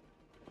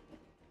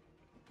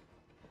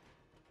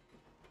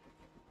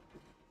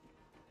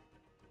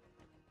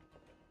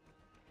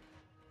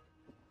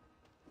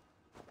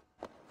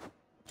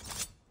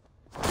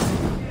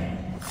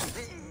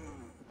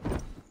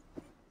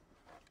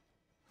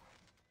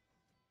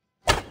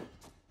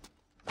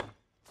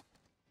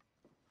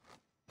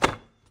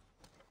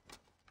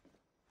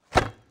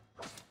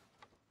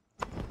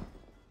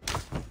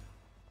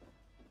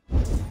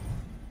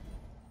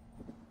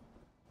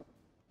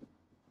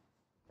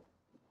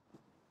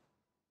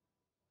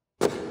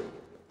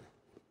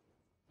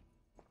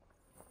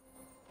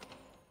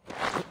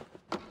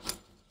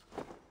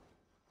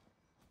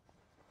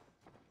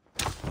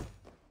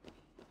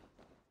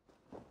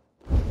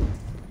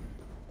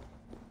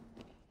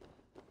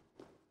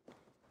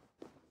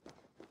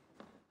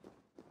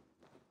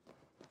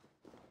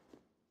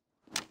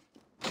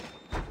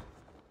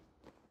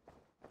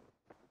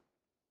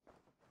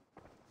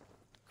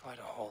 Quite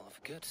a haul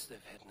of goods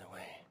they've hidden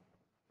away.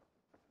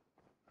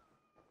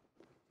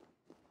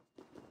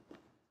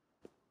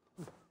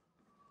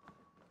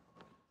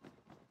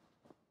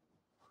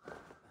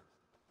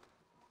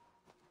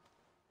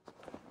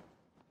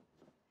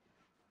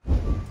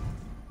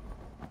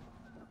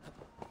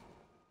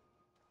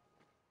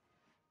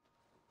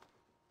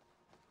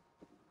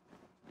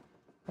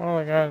 One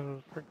of the guys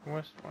was freaking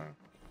whistling.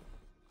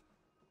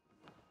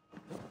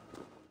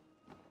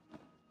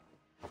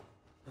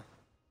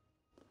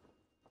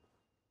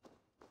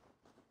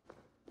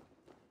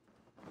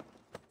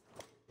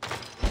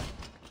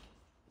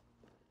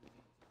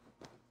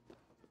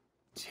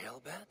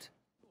 Tailbat?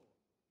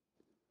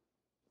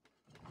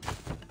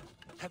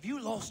 Have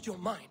you lost your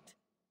mind?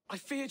 I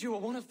feared you were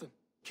one of them.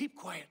 Keep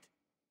quiet.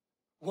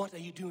 What are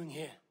you doing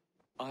here?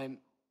 I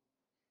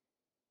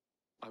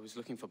was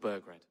looking for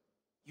Burgred.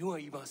 You are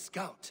Ivar's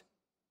scout.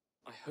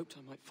 I hoped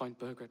I might find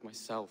Burgred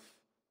myself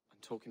and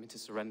talk him into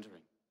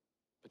surrendering.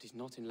 But he's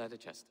not in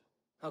Leatherchester.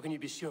 How can you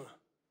be sure?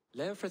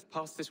 Leofrith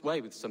passed this way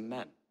with some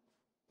men.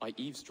 I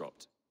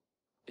eavesdropped.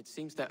 It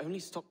seems they're only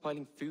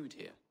stockpiling food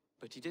here,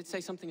 but he did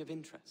say something of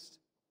interest.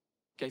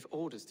 Gave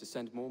orders to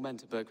send more men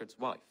to Burgred's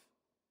wife,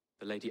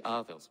 the Lady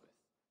Arvel's with.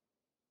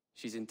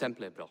 She's in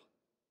Templebloch.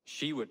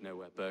 She would know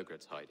where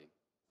Burgred's hiding.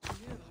 Do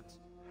you hear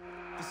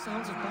that? The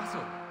sounds of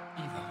battle.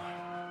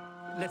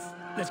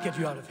 Ivar, let's get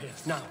you out of here,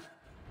 now.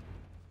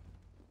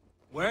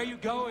 Where are you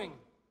going?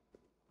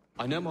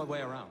 I know my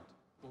way around.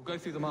 We'll go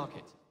through the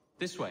market.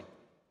 This way.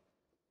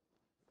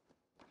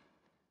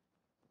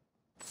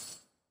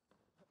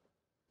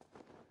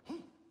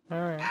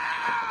 Alright.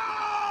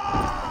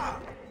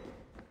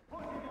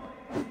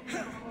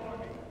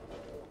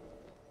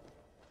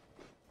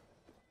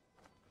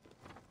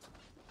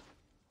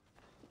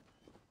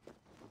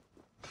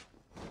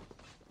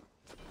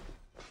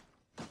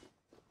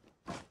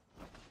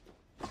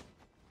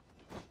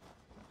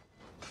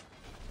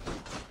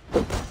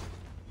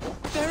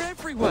 They're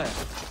everywhere!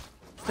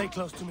 Stay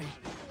close to me.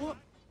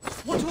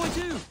 What do I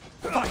do?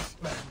 Fight,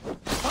 man!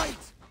 Fight!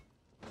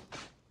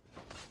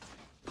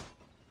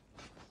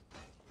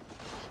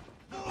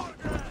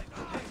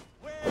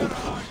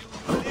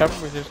 Yep,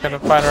 we just gotta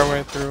fight our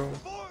way through.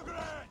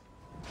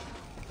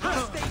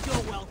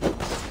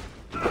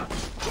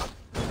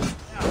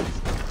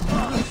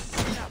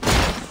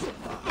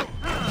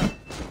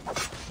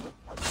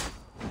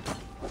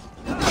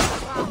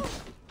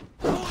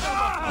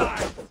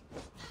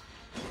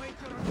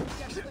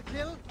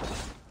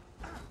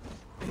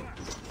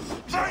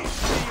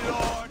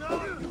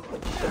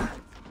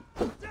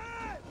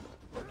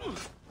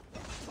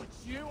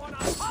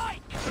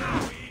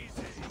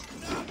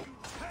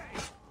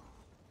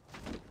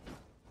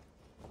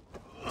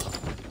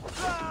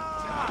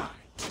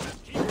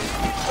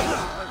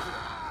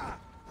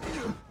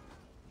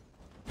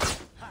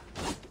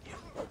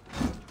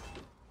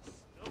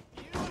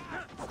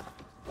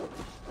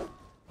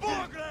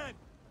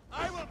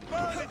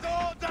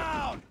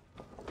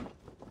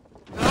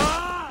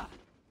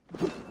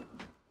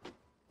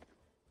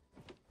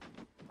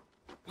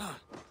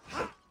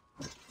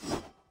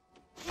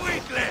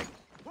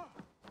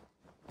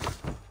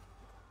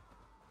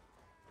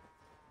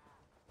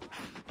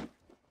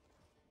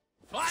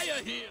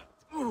 Fire here!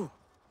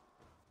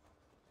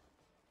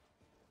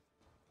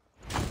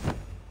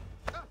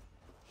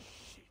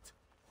 Shit!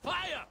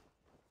 Fire!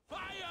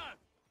 Fire!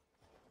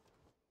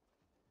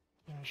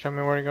 Show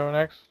me where to go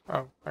next.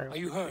 Oh, Are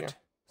you hurt?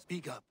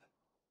 Speak up.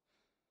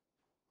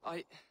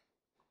 I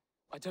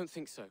don't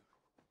think so.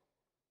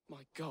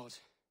 My God.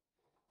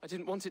 I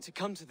didn't want it to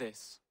come to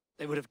this.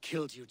 They would have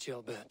killed you,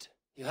 Gilbert.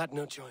 You had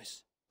no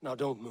choice. Now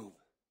don't move.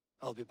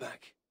 I'll be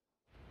back.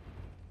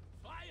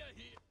 Fire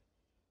here!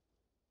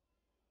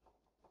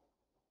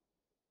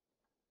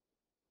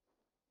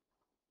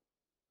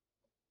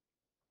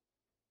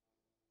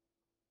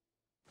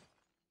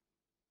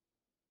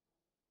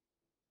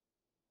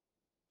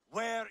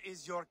 Where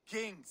is your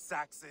king,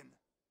 Saxon?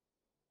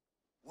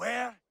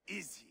 Where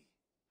is he?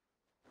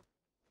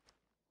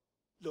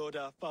 Lord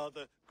our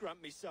Father,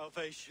 grant me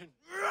salvation.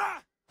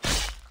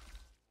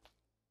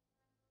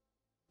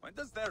 When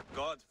does their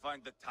god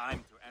find the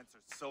time to answer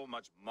so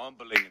much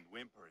mumbling and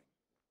whimpering?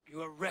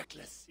 You are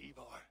reckless,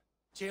 Ivar.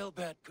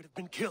 Gilbert could have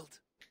been killed.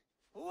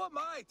 Who am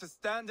I to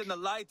stand in the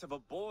light of a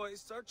boy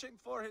searching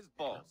for his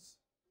balls?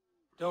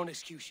 Don't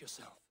excuse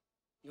yourself.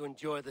 You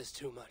enjoy this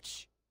too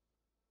much.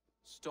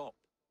 Stop.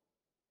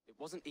 It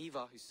wasn't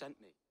Ivar who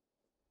sent me.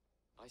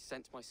 I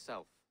sent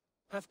myself.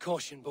 Have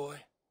caution,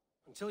 boy.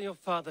 Until your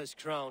father is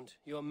crowned,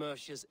 you are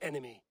Mercia's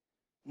enemy,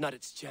 not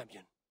its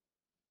champion.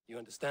 You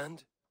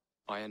understand?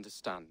 I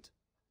understand.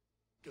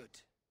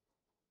 Good.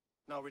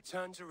 Now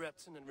return to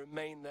Repton and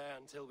remain there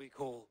until we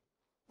call.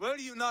 Will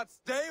you not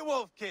stay,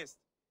 Wolf-Kissed?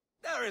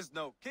 There is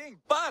no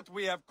king, but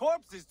we have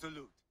corpses to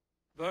loot.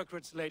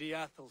 Burgred's Lady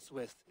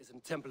Athelstwith is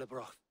in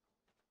Templebroch.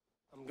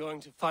 I'm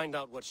going to find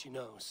out what she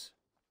knows.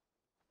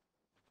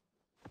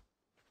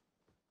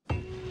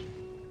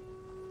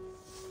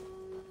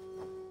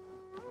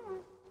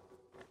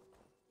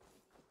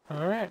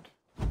 Alright.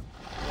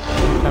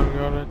 Time to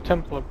go to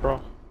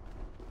Templebroch.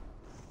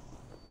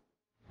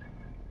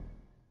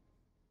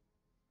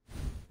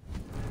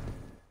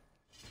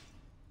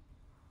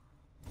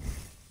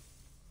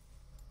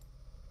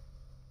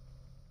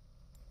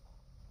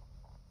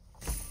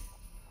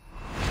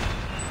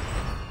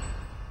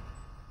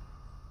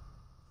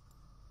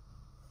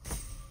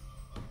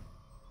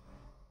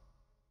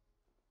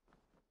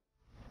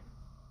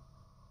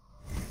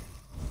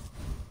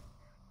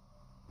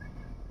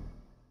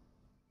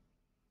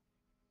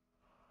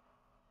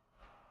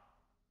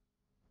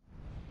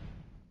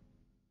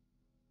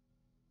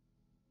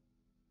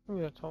 Ooh,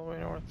 that's all the way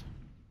north.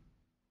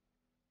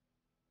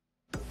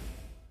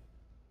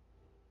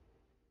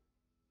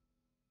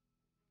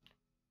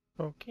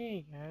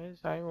 Okay, guys,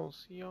 I will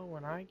see y'all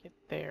when I get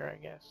there, I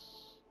guess.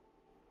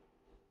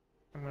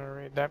 I'm gonna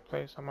raid that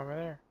place. I'm over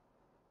there.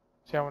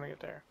 See how when I get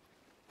there.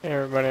 Hey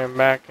everybody, I'm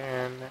back,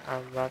 and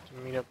I'm about to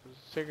meet up with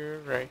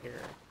Sigurd right here.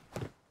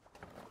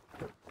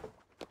 Come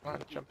on,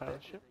 jump out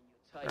of the ship.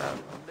 Out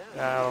of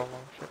the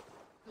ship.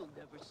 You'll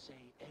never say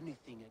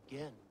anything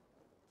again.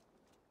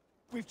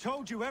 We've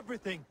told you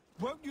everything.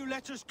 Won't you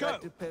let us go?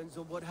 That depends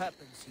on what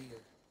happens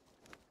here.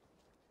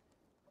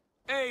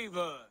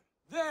 Eivor,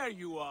 there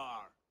you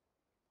are.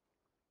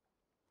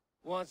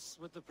 What's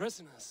with the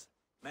prisoners?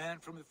 Man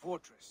from the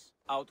fortress,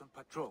 out on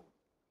patrol.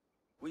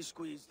 We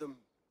squeezed them.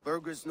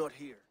 Burger's not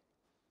here.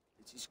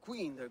 It's his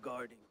queen they're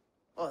guarding.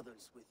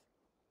 Others with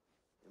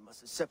him. They must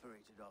have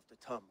separated after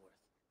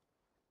Tomworth.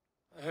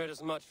 I heard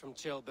as much from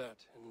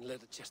Gilbert in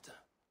Leicester.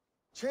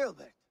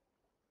 Gilbert?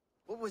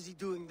 What was he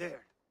doing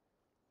there?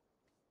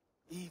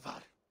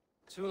 Ivar.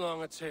 Too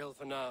long a tale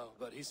for now,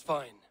 but he's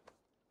fine.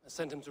 I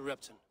sent him to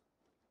Repton.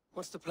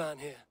 What's the plan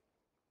here?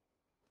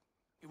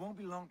 It won't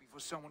be long before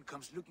someone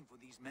comes looking for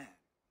these men.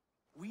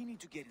 We need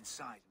to get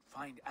inside and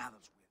find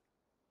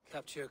Adelswith.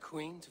 Capture a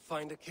queen to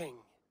find a king.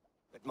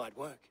 It might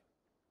work.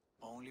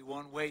 Only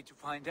one way to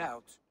find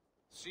out.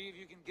 See if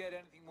you can get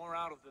anything more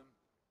out of them.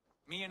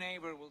 Me and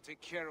Eivor will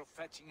take care of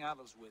fetching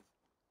Adelswith.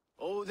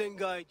 Odin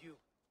guide you.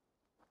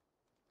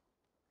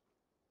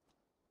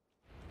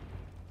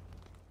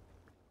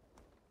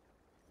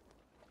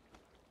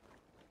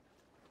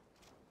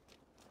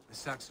 The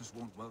Saxons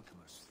won't welcome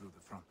us through the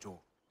front door.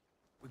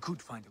 We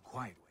could find a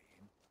quiet way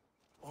in,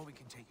 or we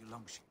can take your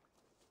longship.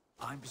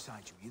 I'm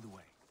beside you either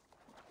way.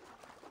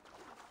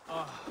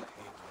 Ah,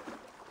 Eivor.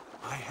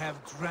 I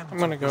have dreamt I'm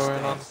gonna of this go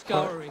in day. on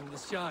Scouring the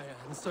Shire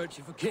in search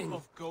of a king.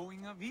 Of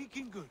going a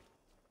Vikingur.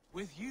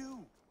 With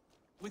you.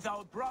 With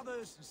our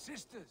brothers and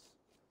sisters.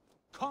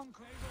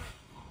 Conquer.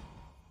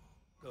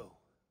 Go,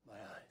 my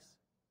eyes.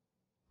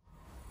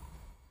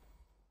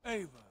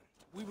 Eivor,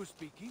 we were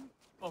speaking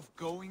of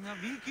going a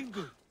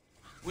Vikingur.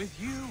 With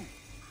you.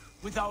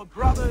 With our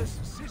brothers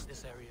and sisters.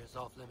 This area is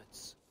off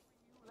limits.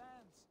 New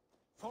lands.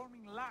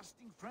 Forming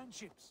lasting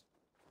friendships.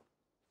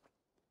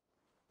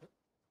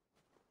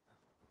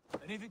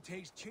 And if it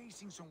takes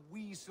chasing some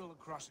weasel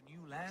across a new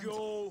land...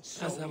 Go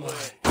As am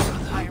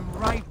I am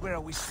right where I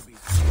wish to be.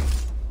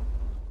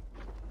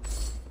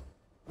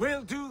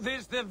 We'll do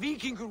this the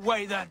Vikingur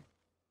way, then.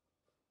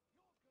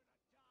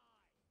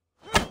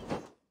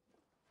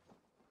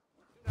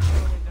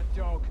 The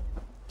dog.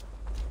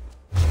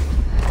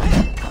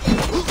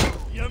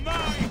 You're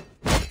mine!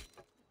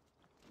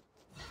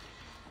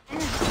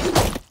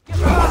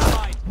 Get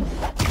outside!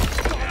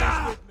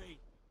 Dance with me!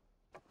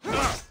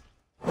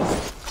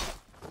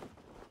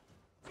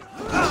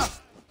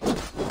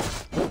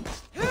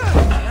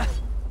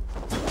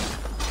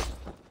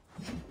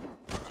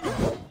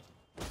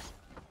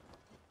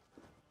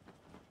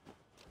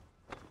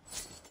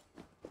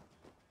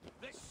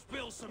 Let's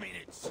spill some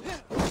innards!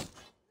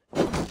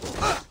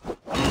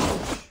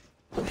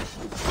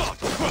 God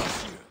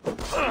cross you!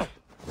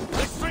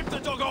 Let's strip the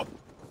dog up!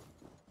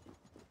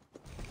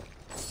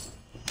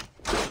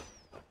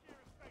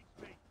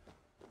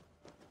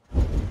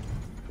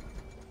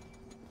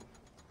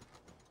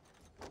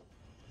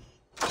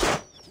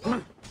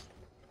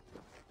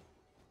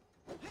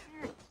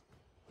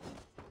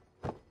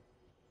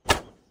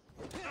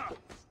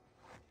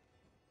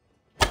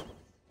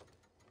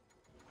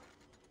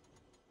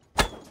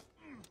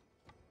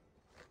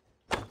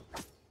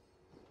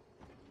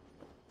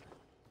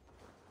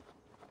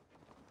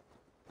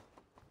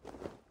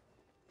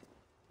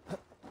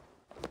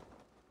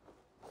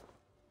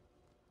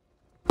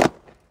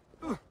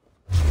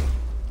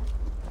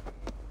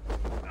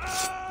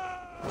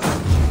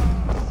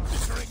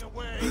 Ring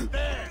away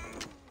there!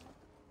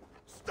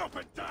 Stop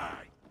and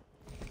die!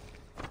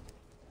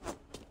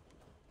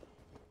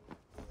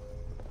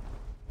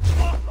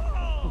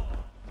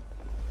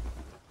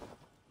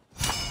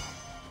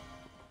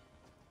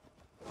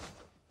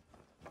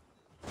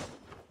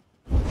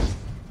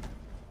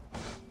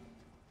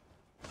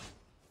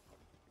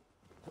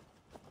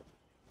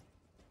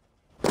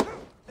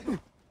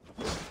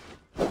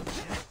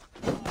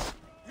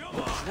 Come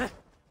on!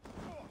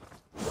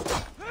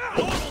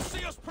 No one will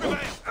see us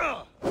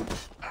prevail!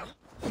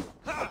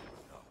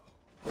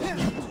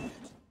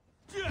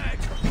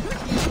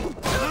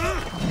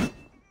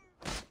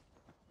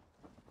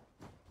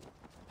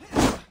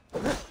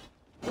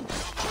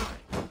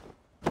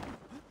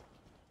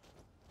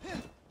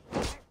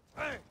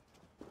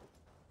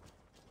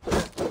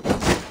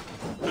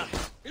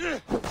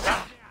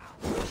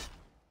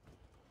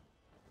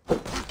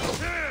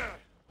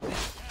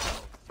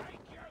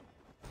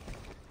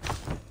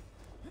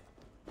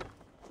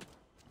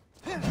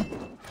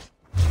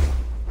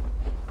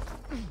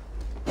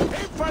 Aim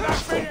for the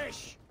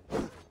finish!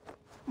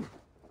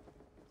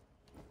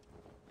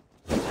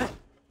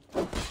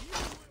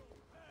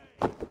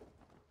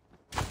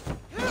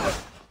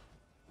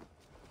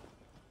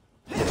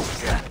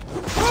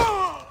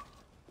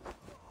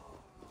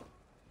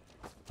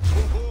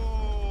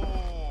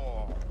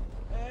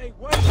 Hey,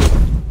 wait!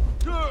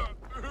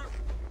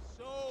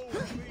 So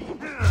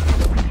weak.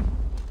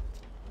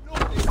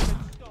 Nothing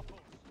can stop us.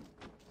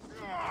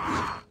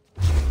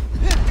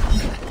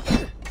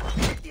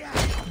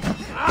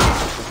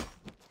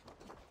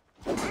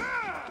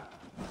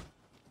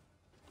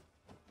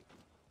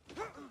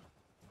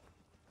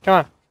 Come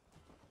on.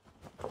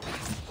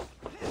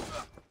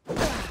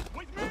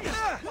 With me!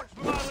 Watch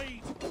for my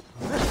lead!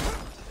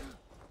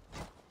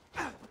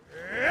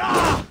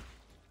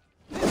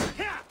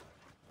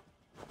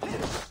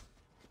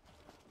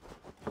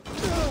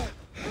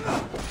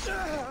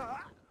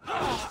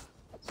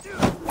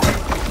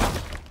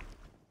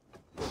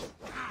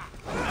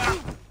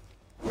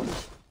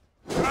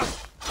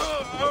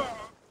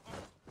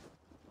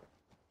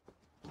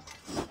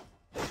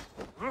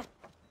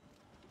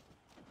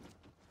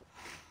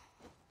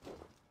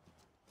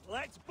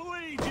 Let's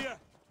bleed you!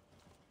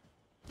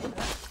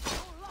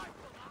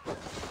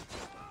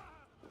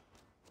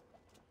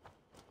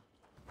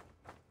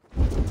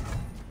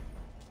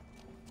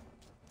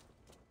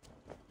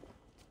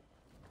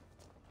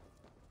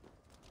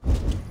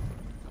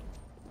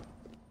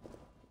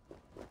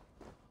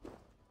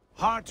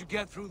 Hard to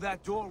get through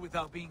that door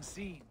without being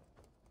seen.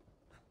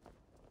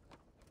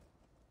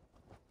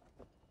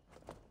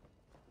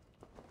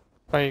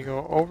 Now you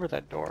go over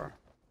that door.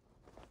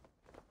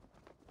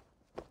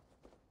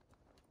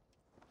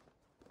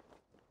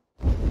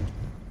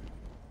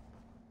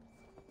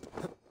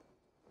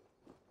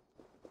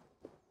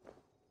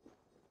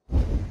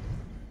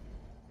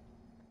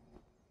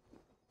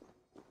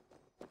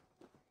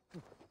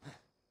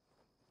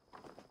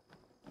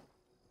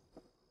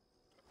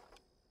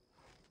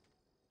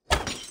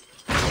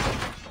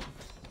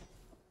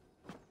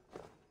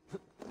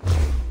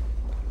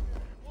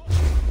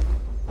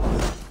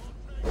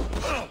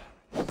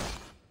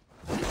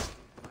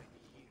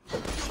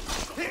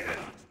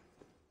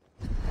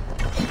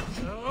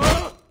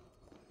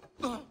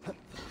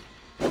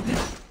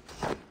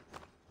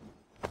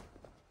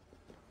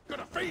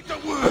 Read the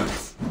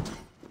words!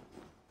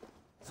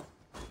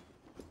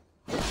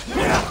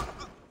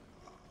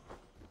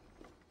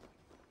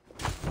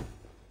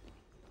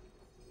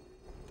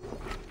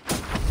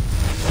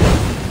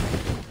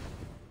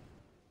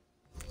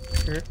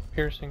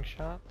 Piercing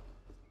shot.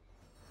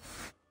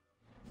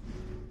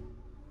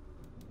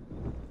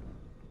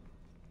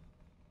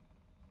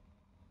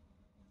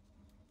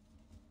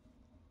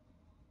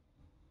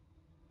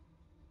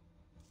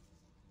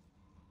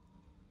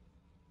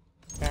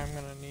 Okay, I'm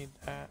gonna need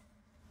that.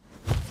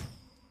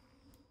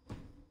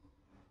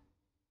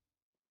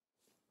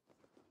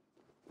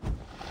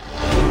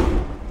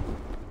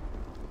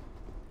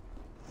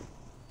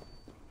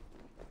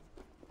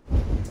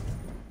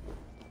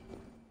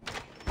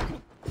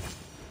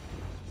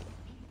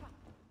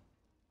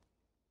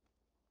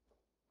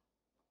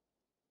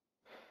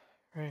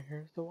 Right,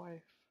 here's the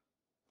wife.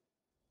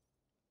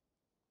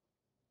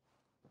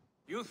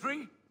 You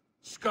three,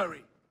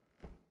 scurry.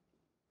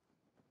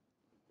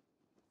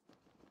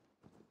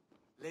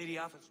 Lady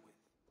Athelstwith,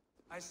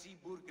 I see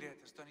Burgred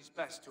has done his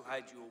best to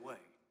hide you away.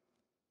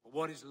 But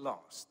what is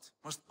lost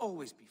must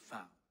always be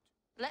found.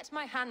 Let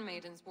my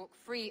handmaidens walk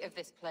free of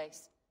this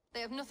place.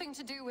 They have nothing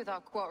to do with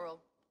our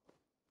quarrel.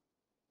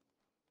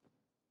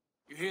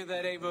 You hear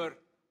that, Eivor?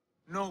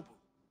 Noble,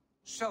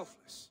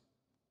 selfless.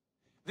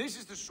 This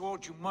is the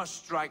sword you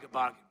must strike a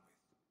bargain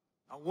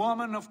with. A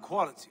woman of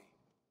quality.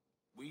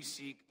 We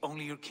seek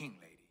only your king,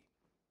 lady.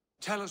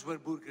 Tell us where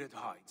Burgred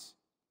hides,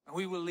 and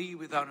we will leave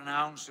without an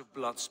ounce of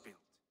blood spilled.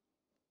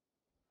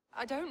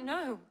 I don't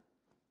know.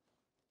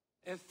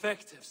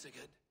 Effective,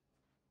 Sigurd.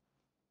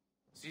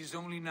 She is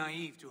only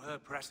naive to her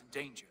present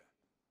danger.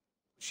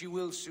 She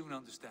will soon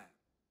understand.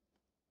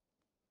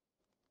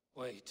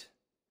 Wait.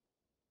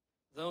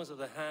 Those are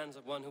the hands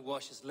of one who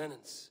washes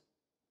linens.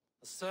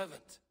 A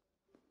servant.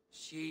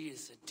 She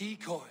is a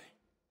decoy.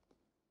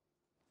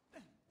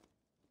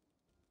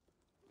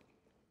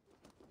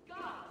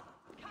 Guards,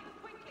 come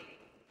quickly!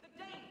 The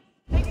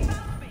Danes! They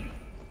found me!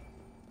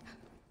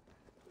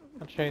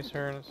 I'll chase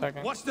her in a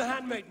second. Watch the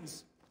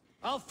handmaidens.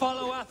 I'll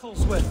follow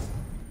Athelstwith.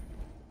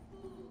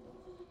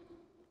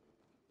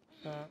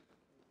 I'm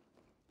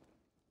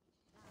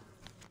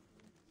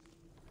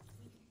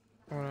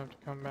gonna have to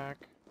come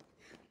back.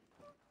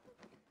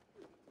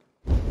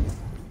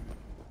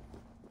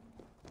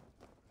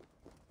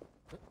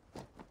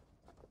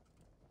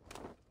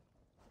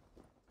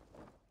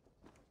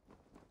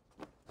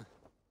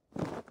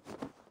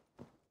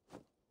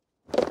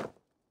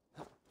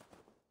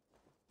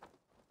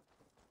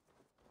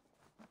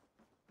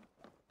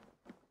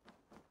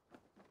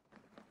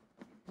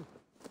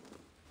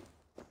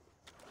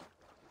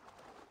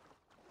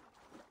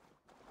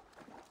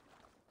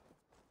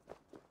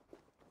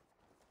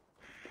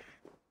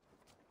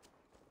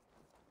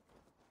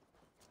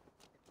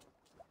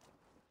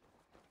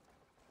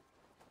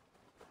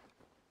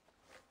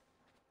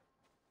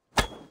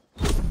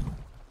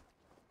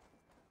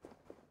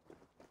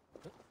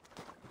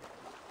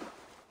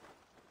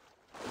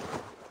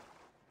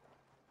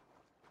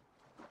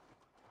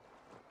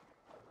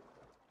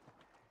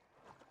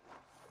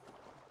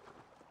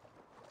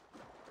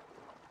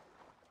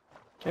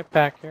 Get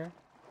back here.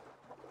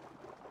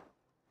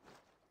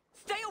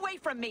 Stay away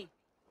from me!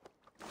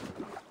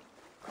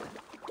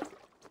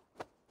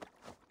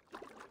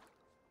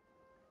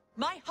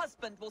 My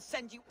husband will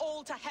send you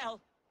all to hell!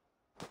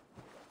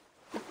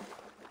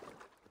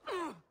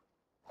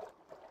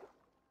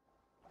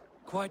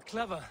 Quite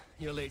clever,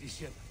 your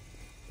ladyship.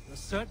 You're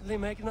certainly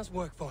making us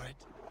work for it.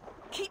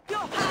 Keep your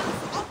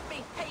hands off me,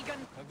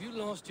 pagan! Have you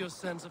lost your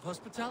sense of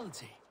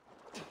hospitality?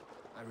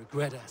 I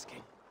regret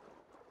asking.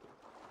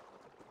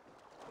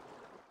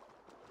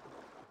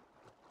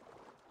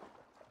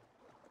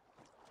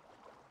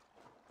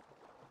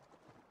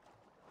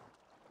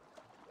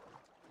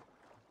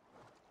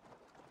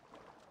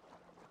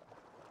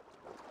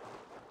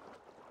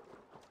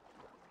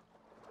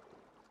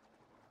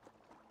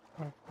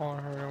 I'll follow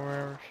her to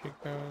wherever she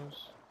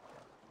goes,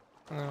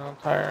 and then I'll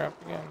tie her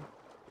up again.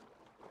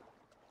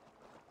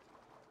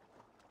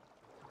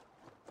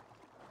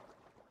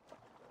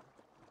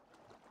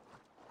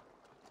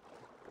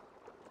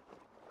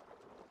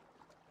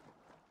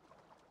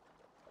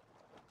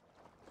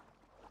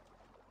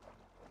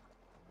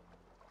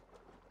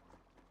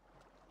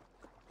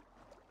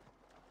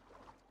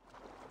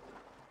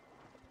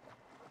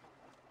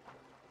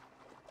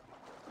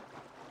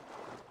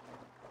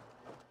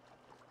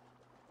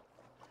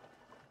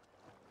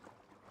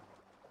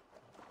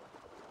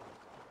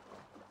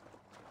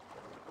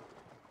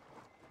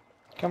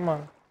 Come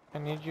on, I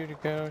need you to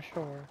go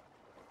ashore.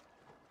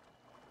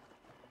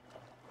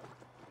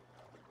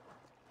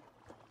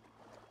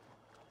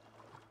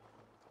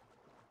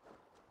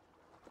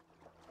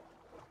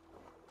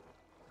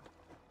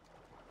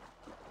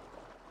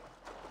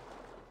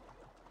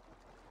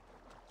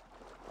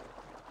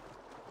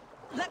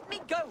 Let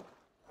me go!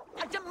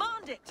 I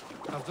demand it!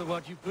 After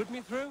what you put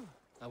me through,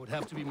 I would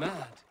have to be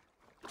mad.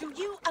 Do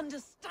you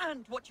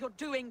understand what you're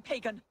doing,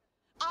 pagan?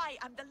 I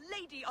am the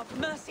Lady of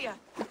Mercia.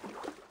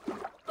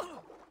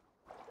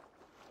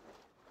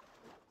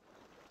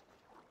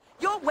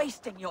 You're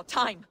wasting your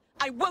time.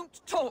 I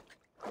won't talk.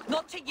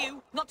 Not to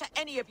you, not to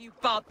any of you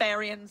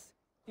barbarians.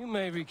 You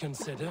may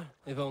reconsider,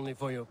 if only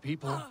for your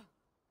people.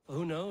 For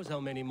who knows how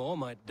many more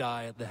might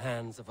die at the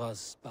hands of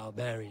us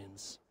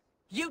barbarians.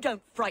 You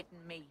don't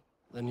frighten me.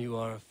 Then you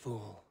are a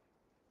fool.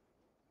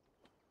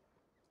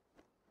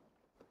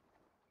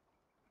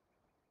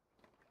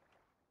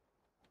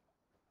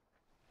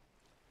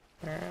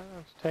 Alright,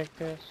 let's take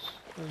this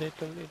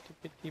little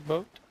bitty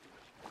boat.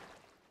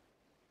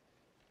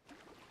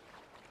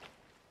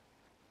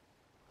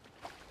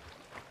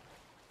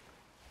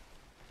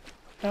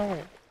 Oh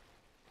wait,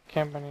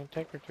 Camp on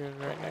Integrity is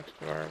right next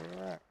to where we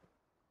were at.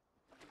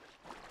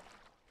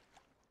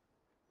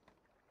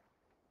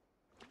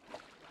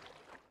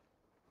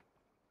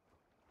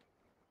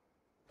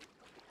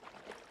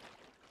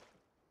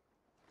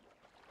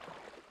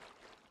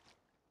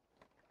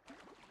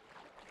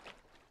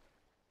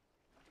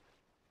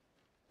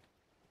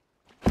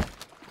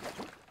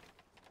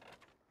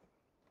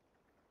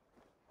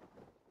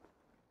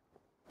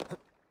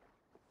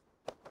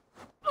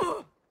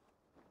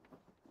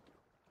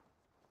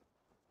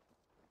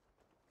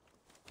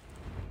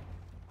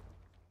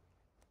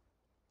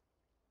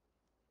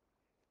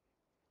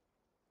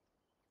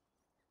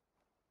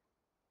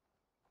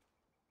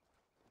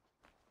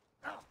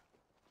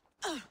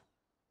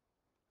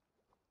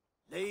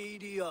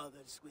 Lady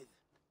Otherswith,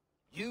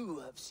 you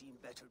have seen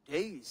better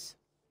days.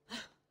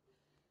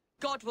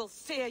 God will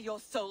sear your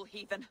soul,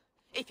 heathen,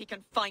 if he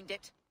can find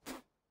it.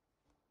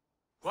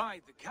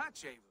 Why, the cat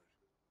shaver?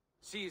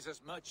 She is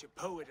as much a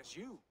poet as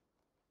you.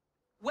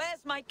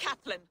 Where's my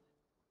Catelyn?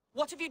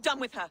 What have you done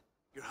with her?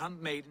 Your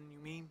handmaiden, you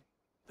mean?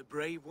 The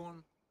brave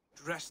one,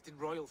 dressed in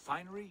royal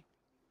finery?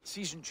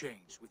 Season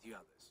change with the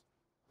others.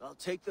 I'll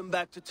take them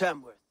back to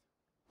Tamworth.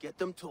 Get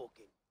them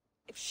talking.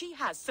 If she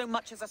has so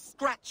much as a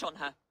scratch on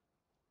her.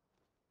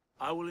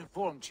 I will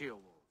inform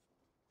Ceolwulf.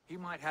 He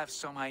might have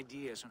some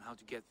ideas on how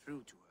to get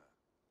through to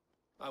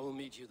her. I will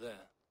meet you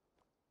there.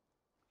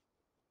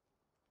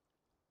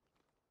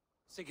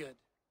 Sigurd,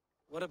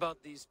 what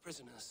about these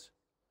prisoners?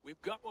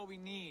 We've got what we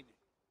need.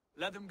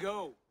 Let them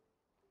go.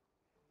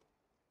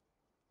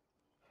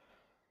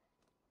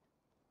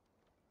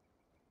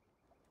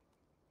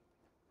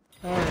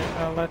 Alright,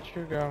 I'll let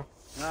you go.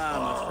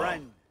 Ah, my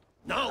friend.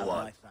 Now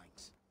what? My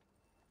thanks.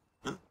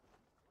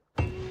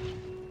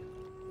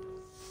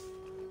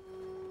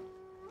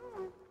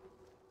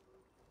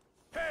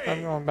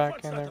 I'm going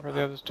back in there for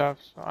the other stuff,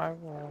 so I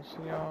will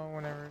see y'all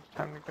whenever it's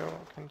time to go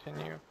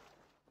continue.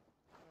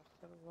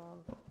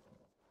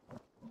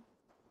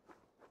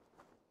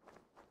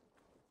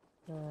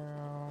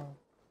 Now,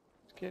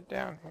 let's get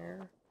down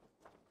here.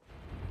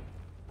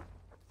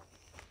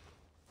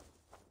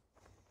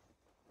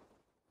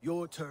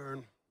 Your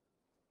turn.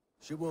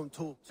 She won't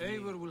talk to me.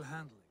 Eivor will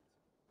handle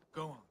it.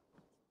 Go on.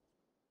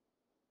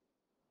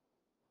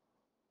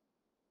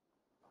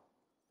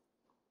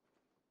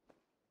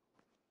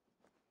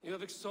 You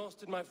have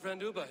exhausted my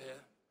friend Uba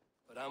here,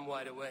 but I'm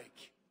wide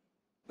awake.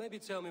 Maybe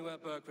tell me where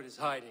Burkred is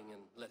hiding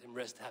and let him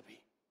rest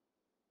happy.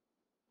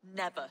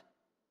 Never.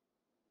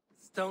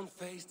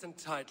 Stone-faced and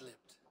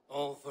tight-lipped,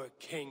 all for a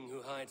king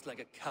who hides like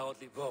a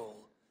cowardly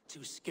vole,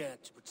 too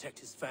scared to protect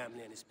his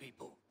family and his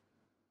people.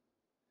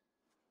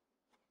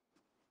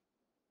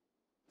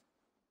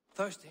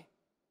 Thirsty?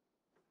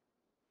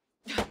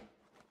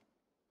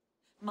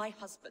 My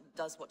husband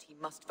does what he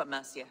must for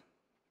Mercia.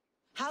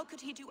 How could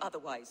he do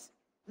otherwise,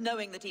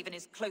 knowing that even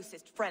his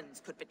closest friends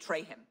could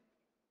betray him?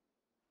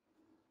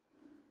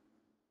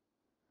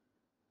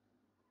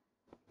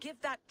 Give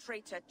that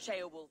traitor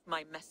Ceolwulf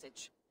my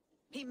message.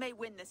 He may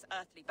win this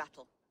earthly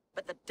battle,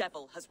 but the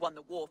devil has won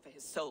the war for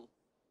his soul.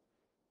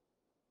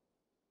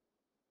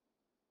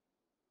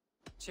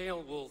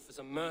 Ceolwulf is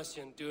a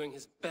Mercian doing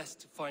his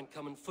best to find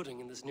common footing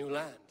in this new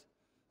land.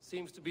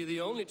 Seems to be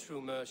the only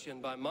true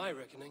Mercian by my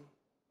reckoning.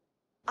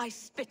 I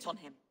spit on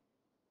him.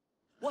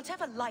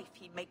 Whatever life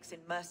he makes in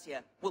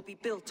Mercia will be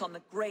built on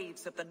the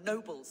graves of the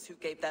nobles who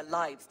gave their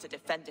lives to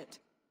defend it.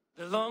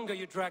 The longer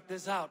you drag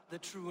this out, the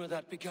truer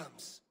that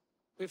becomes.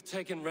 We've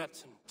taken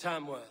Repton,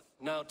 Tamworth,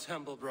 now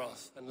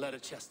Templebroth, and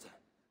Leicester.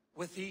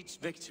 With each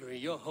victory,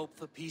 your hope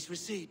for peace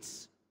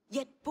recedes.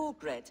 Yet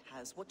Borgred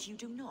has what you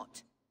do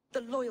not.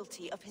 The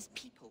loyalty of his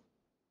people.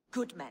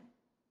 Good men.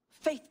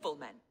 Faithful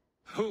men.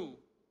 Who?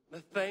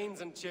 The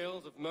Thanes and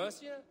Chills of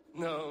Mercia?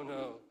 No,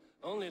 no.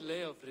 Only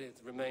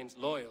Leofrith remains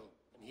loyal,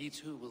 and he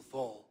too will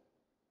fall.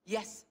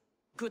 Yes,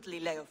 goodly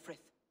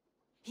Leofrith.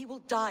 He will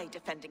die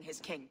defending his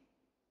king.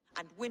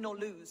 And win or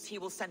lose, he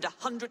will send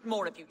 100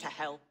 more of you to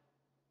hell.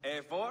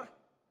 Eivor,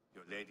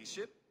 your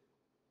ladyship,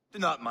 do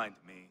not mind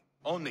me.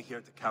 Only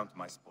here to count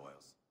my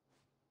spoils.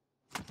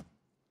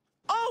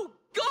 Oh,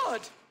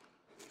 God!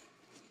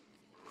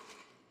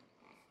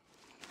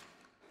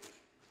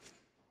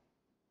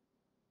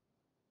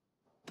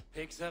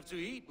 Pigs have to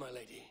eat, my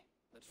lady.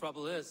 The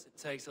trouble is, it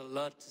takes a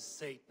lot to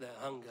sate their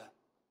hunger.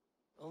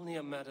 Only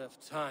a matter of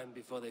time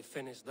before they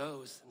finish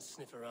those and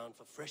sniff around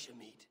for fresher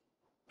meat.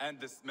 And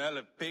the smell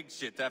of pig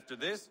shit after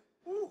this?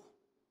 Ooh.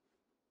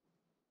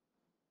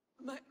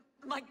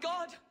 My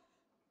God!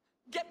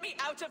 Get me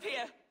out of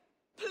here!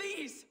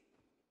 Please!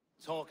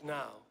 Talk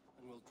now,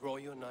 and we'll draw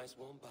you a nice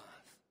warm bath.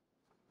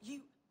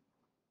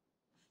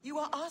 You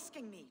are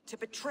asking me to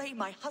betray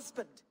my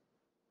husband.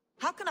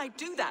 How can I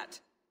do that?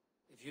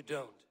 If you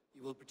don't,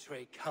 you will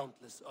betray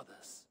countless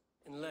others.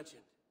 In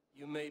legend,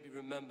 you may be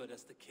remembered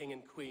as the king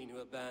and queen who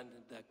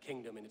abandoned their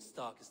kingdom in its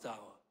darkest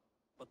hour.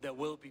 But there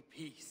will be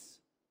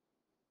peace.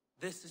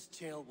 This is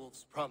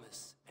Ceolwulf's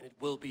promise, and it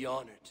will be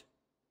honored.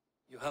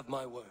 You have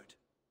my word.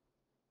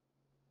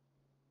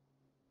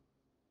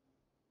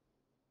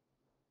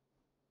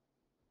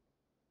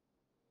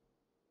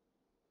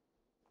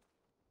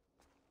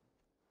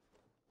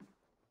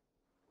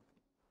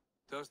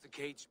 Does the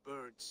caged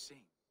bird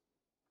sing?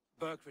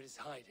 Burgred is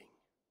hiding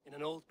in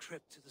an old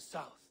crypt to the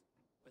south,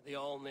 where the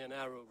Alne and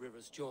Arrow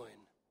rivers join.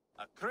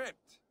 A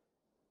crypt?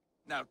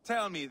 Now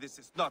tell me this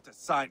is not a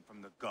sign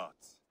from the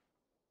gods.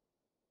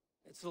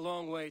 It's a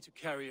long way to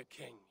carry a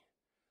king.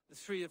 The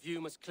three of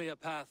you must clear a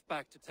path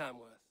back to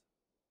Tamworth.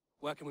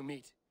 Where can we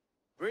meet?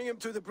 Bring him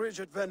to the bridge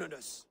at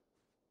Venonus.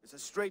 It's a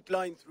straight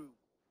line through.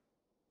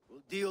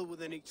 We'll deal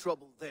with any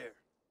trouble there.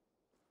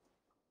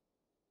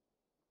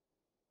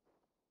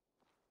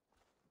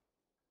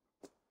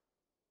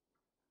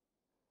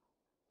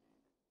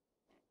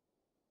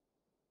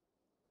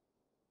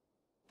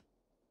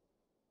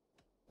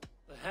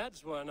 The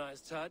heads were a nice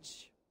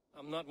touch.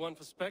 I'm not one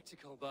for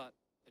spectacle, but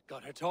it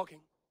got her talking.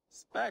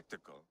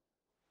 Spectacle?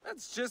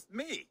 That's just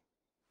me.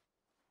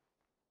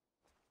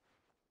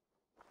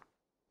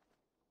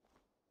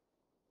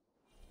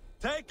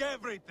 Take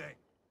everything!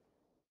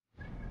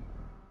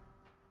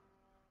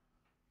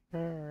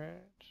 Alright.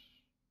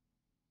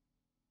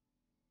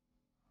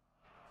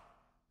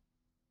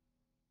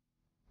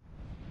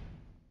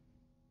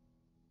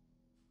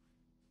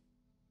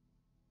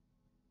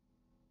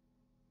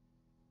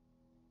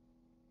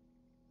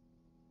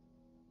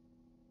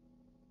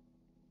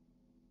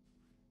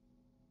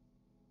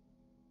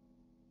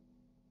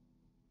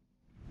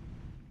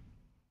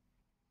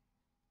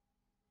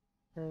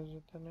 Where is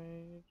it that I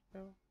need to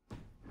go?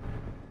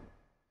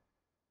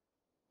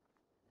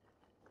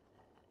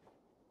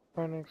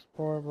 Find and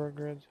explore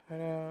Burgred's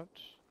hideout.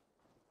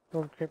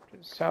 Old crypt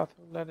is south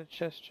of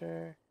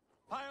Leicester,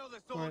 Pile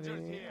the where the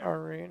soldiers here!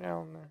 Artery and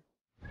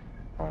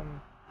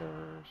Alne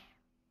rivers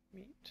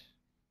meet.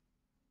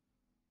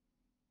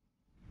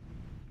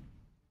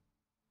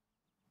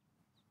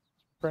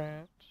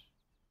 Branch.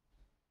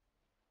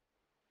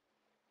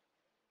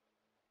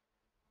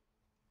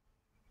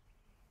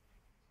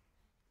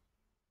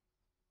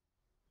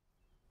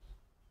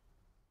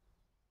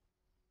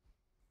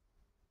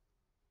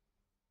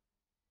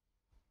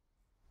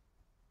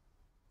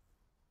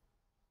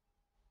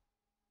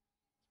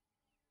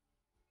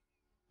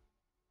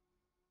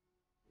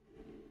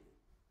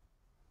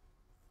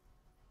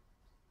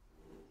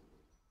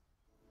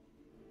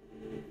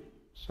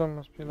 So it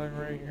must be like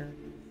right here.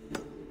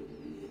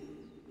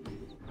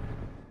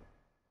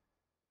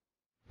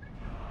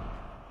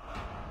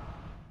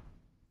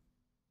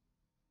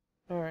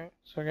 Alright,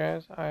 so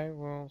guys, I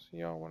will see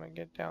y'all when I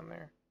get down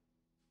there.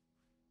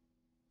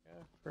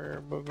 Yeah,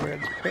 for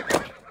Burgred's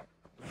crypt.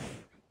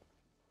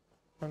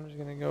 I'm just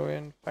gonna go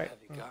in, fight. Have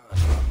you gone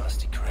to our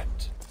musty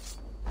crypt?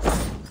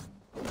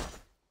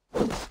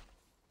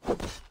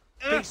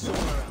 Be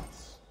somewhere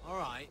else.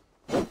 Alright.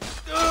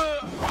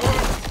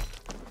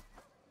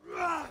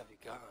 Heavy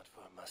guard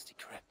for a musty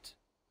crypt.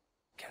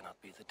 Cannot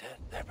be the dead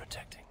they're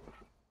protecting.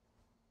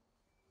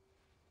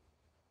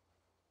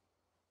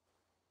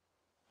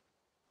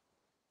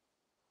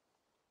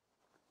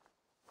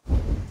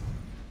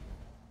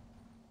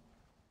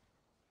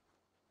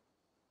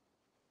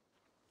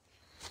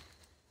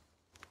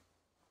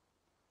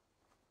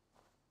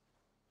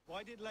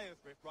 Why did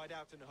Leothrith ride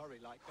out in a hurry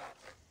like that?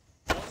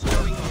 What's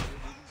going on? He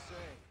didn't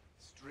say.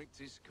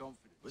 Strictest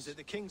confidence. Was it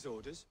the king's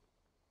orders?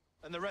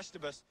 And the rest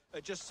of us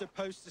are just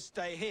supposed to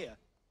stay here,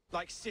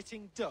 like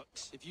sitting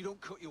ducks? If you don't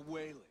cut your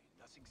wailing,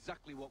 that's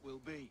exactly what we'll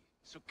be.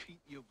 So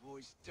keep your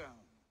voice down.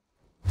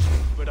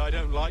 But I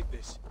don't like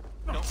this.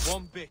 Not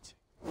one bit.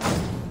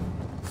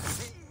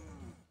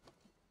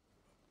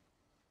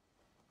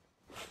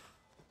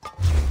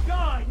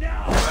 Die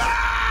now!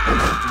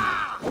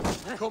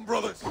 Come,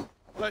 brothers.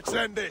 Let's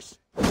end this.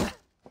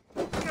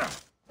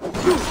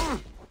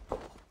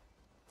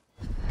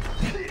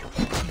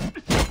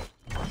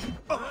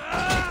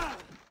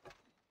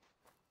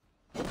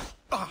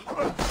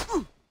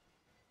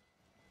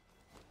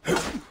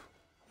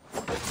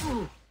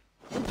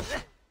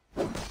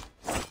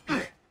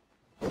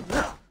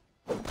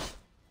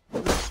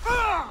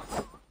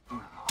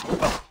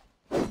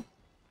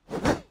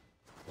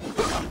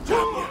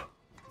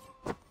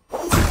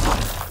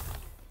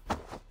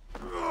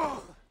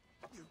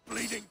 You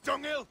bleeding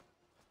dunghill!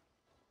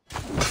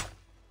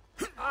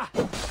 Ah!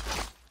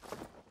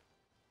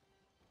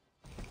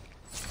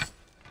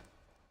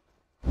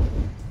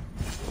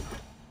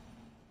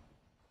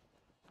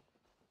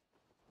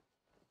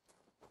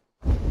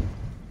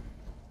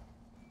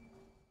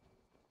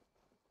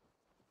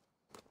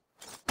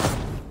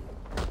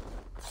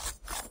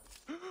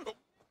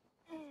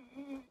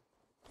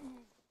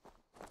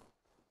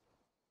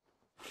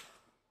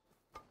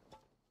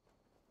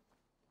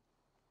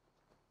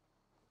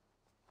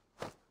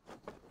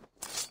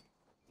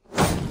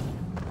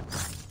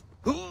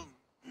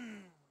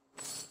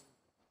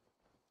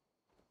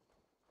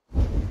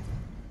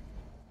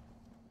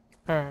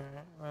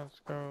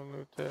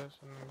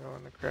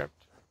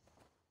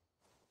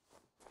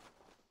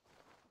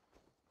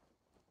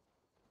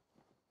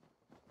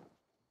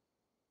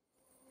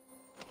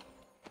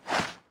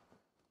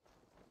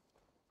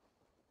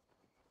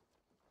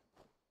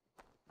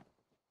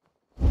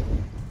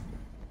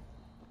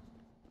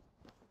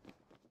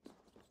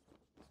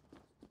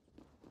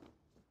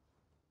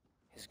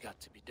 He's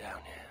got to be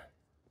down here.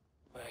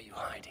 Where are you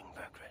hiding,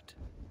 Bergred?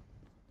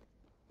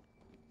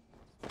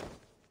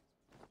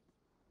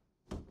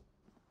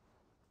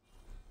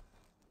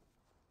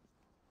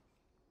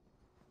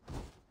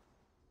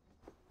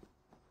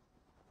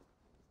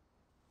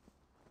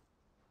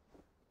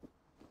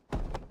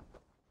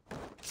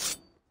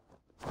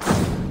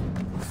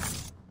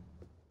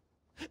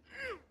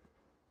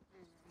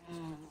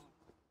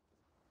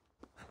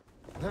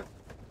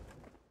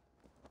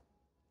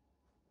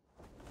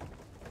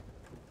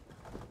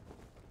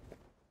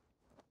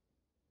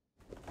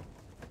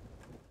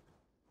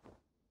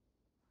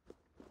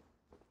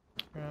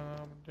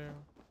 Do.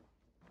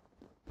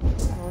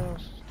 What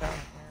else is down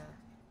here?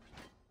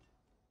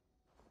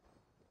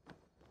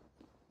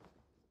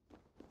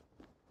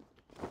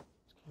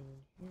 Let's get in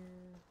here.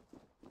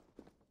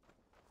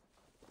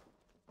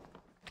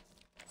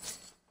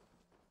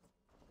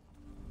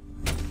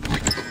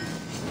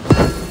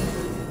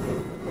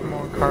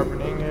 More carbon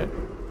ingot.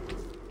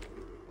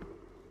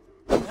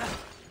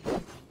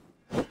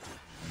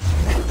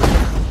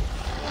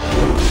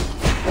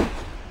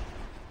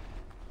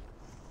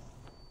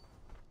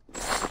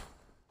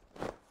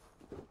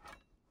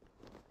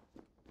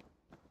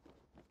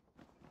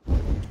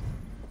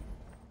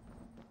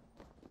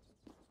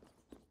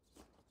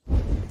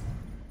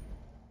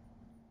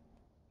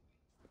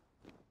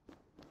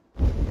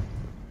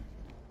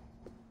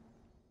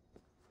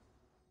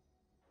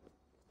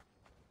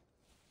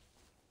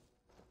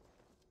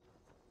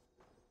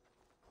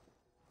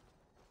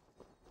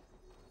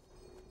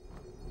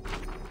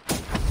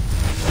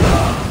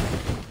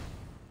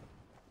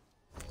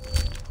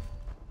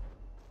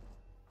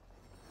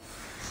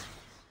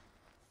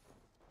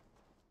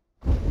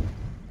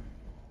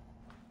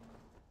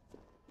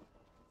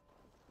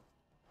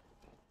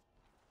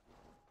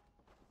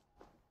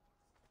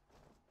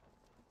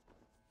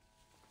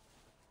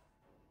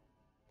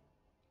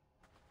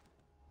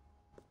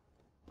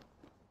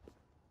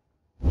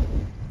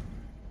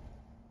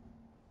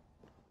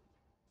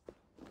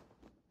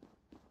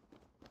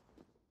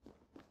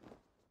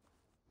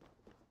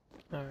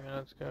 Okay,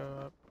 let's go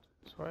up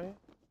this way.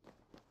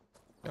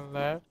 And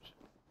left.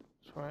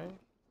 This way.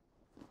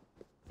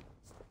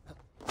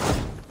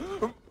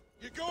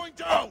 You're going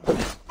down!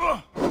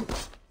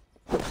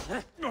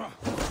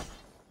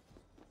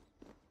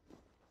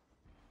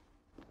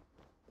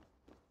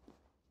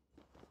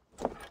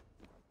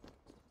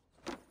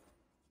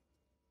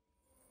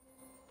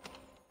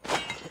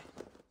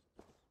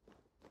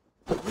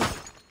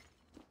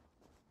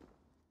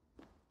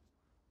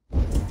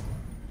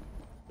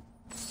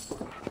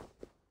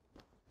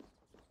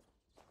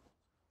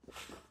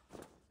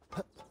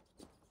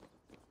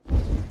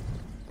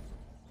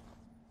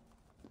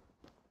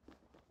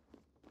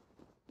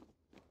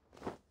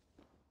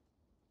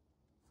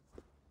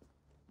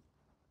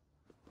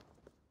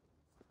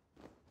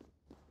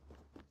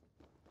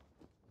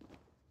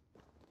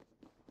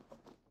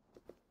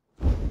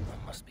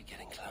 Must be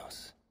getting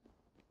close.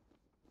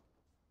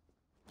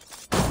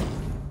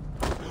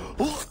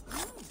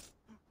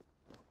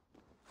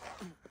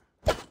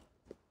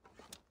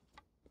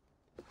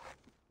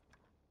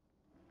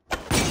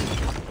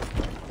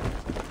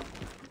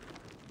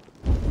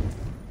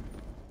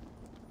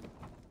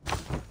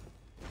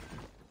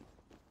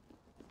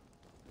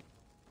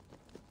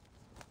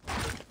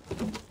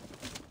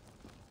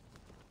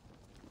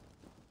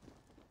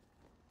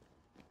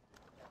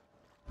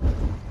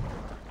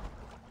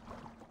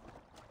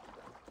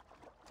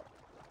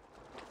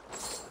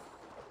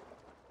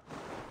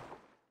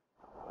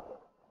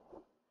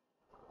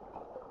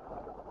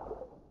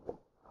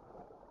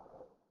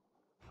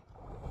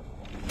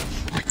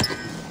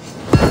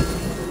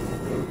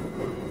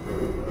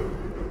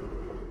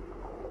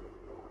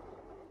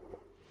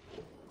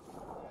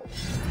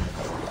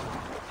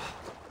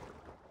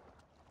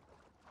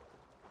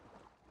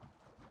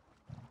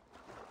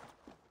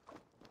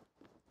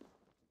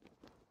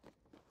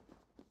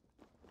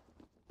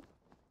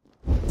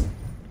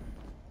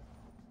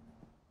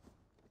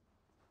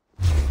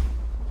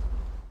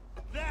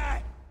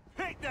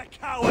 The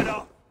coward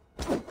off!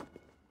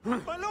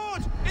 My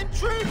lord!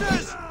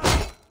 Intruders!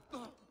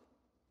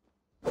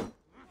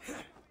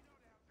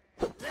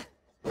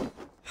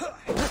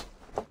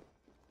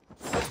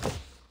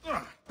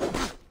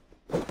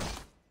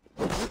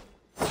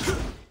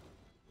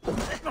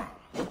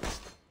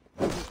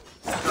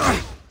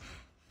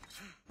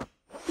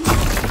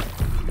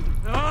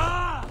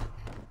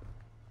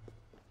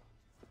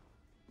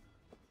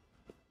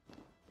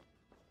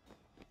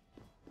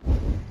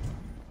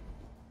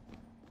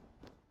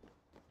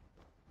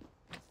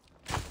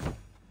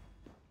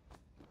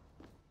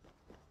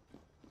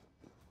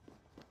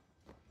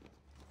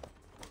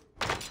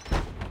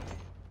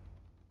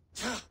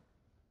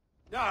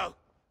 No!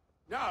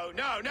 No,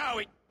 no, no!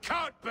 It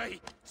can't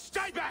be!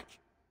 Stay back!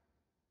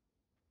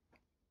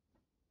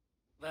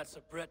 That's a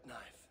bread knife,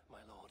 my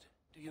lord.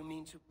 Do you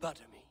mean to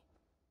butter me?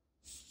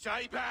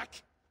 Stay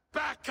back!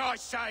 Back, I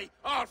say!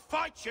 I'll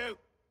fight you!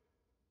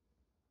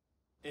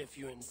 If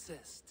you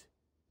insist.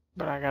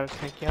 But I gotta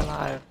take you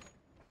alive.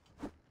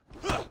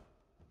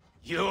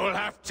 You'll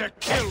have to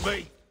kill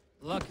me!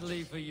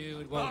 Luckily for you,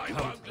 it won't I come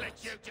won't to let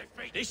that. you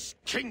defeat. This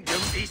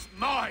kingdom is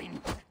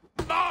mine!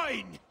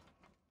 Mine!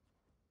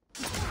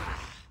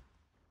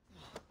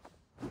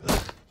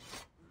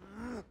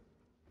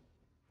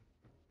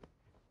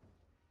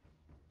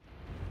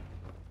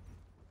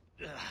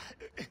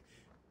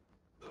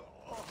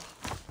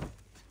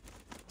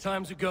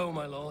 Time to go,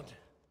 my lord.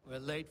 We're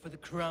late for the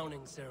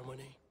crowning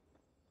ceremony.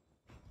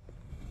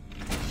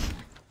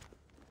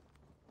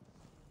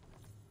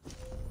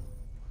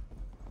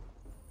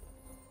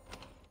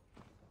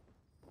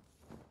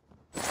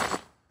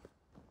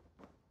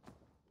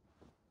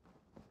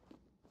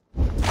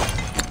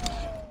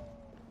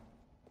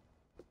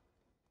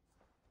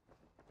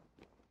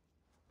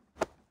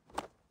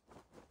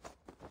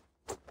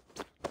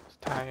 Let's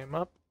tie him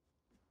up.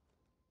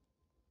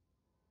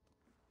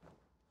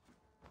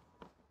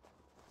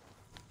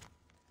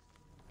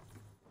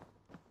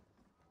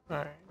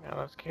 Alright, now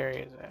let's carry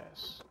his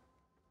ass.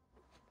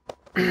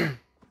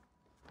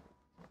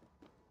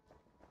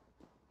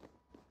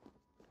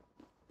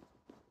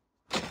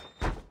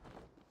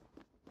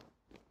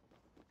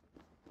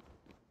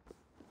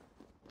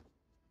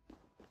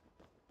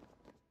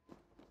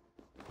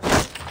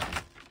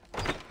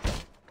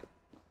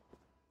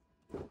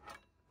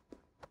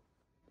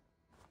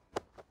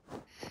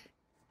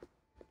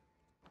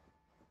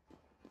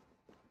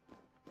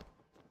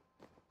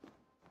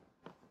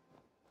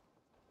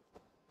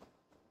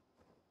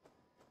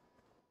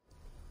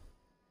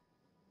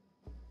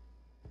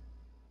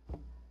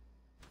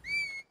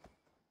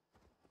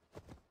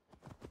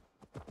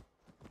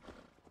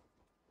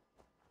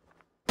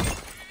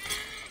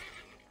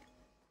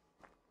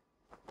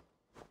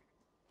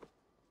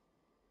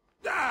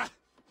 Ah!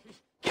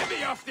 Get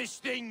me off this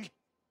thing!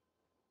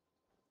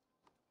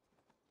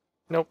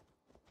 Nope.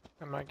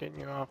 I'm not getting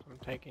you off, I'm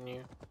taking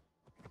you.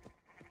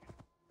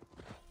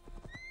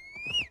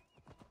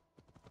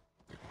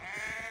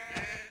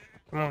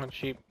 Come on,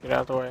 sheep. Get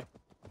out the way.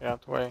 Get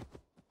out the way.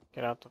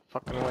 Get out the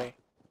fucking way.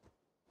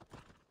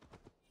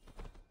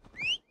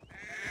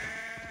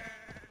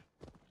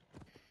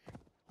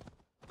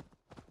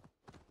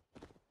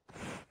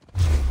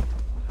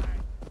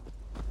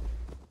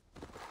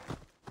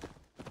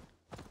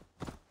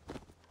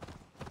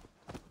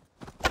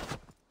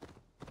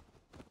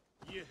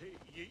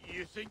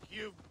 You think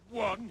you've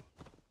won?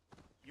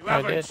 You I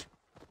haven't. did.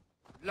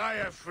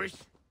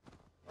 Leofrith.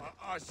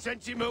 I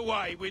sent him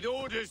away with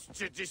orders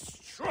to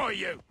destroy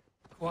you.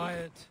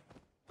 Quiet.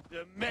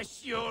 The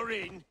mess you're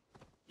in,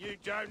 you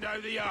don't know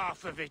the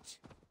half of it.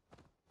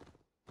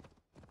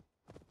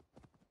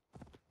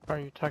 Are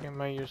you talking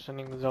about you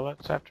sending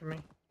zealots after me?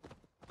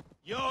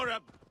 You're a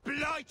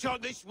blight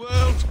on this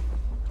world.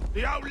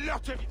 The whole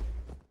lot of you.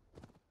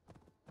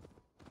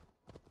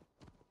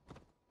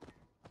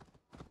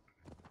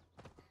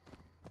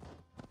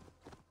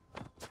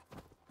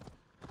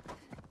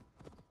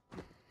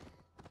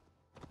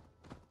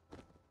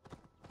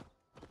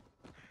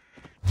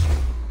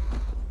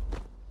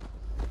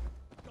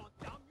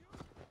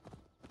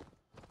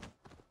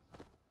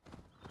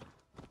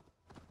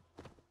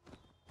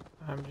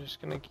 I'm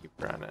just gonna keep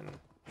running.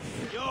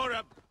 You're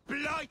a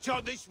blight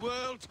on this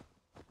world.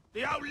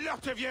 The whole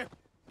lot of you.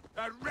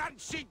 A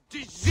rancid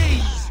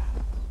disease.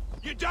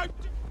 You don't...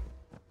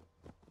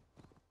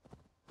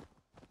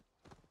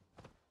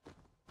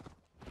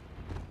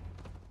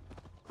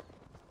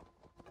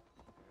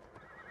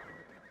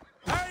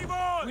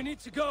 Avon! We need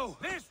to go.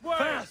 This way!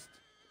 Fast!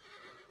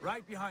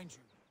 Right behind you.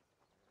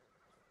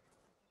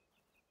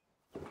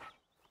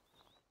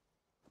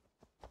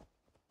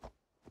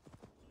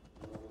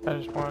 I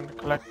just wanted to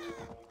collect.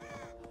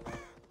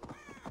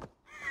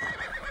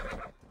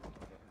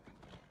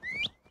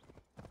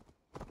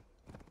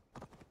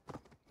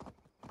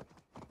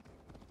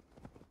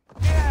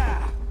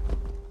 Yeah!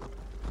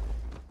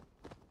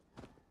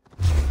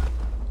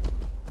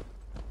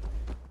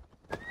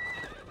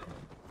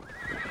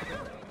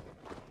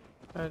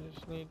 I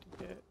just need to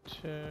get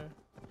to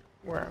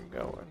where I'm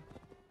going.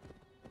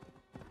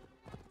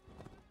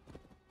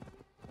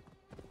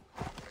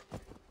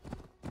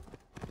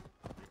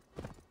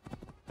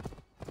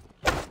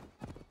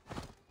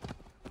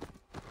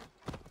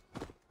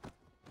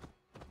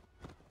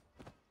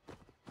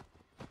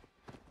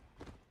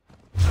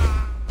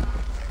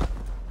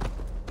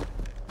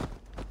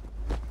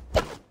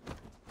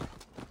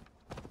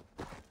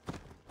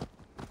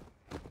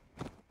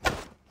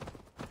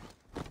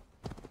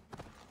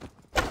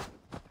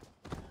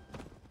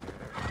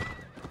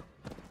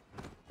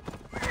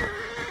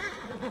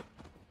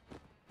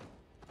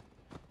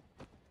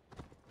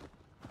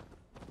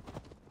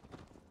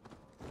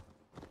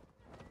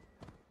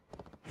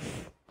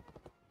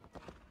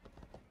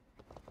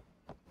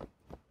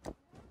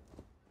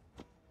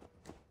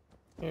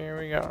 Here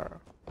we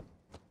are.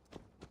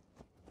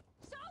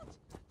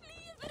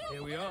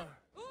 Here we are.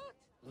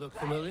 Look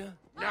familiar?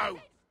 No!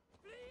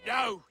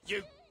 No,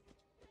 you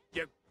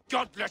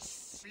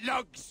godless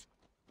slugs!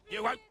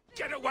 You won't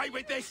get away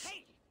with this!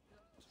 Hey!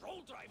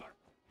 Troll driver!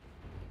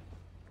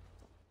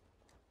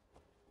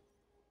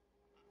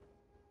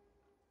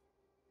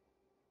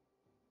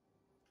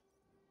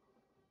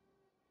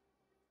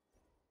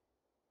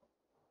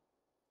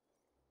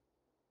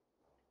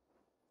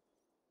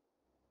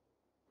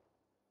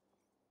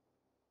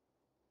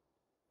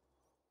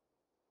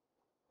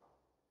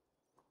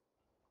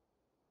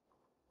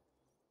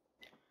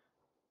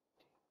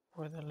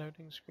 for the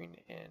loading screen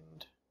to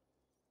end.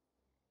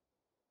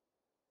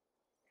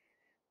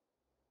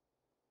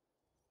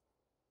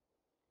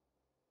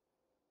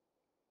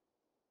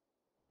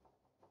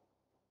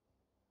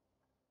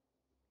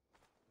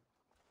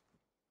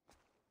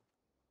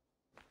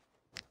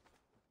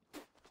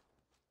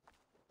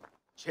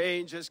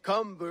 Change has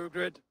come,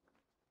 Burgred.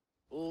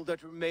 All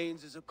that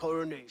remains is a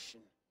coronation.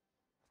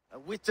 A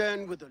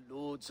Witan with the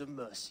Lords of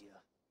Mercia.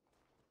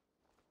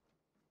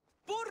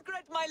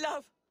 Burgred, my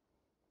love!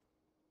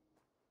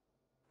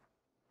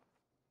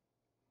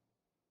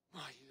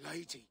 My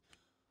lady,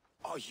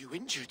 are you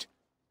injured?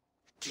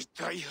 Did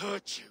they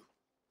hurt you?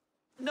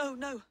 No,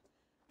 no.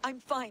 I'm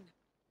fine.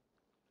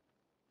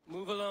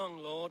 Move along,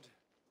 Lord.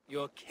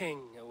 Your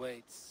king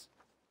awaits.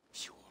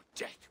 Your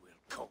death will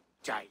come,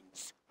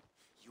 Danes.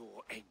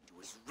 Your end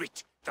was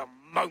writ the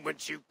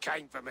moment you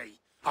came for me.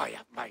 I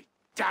have made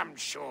damn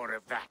sure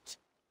of that.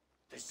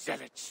 The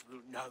zealots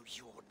will know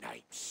your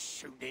name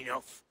soon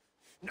enough.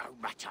 No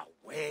matter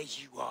where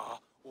you are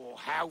or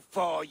how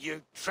far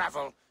you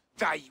travel,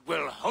 they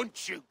will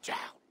hunt you down.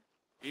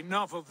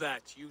 Enough of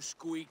that, you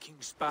squeaking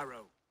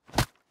sparrow.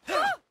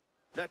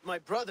 Let my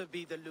brother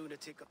be the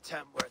lunatic of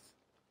Tamworth.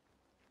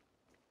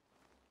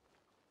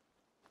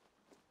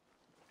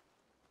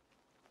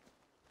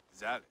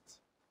 Zealots?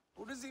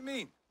 What does he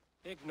mean?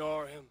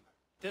 Ignore him.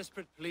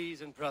 Desperate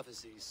pleas and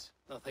prophecies.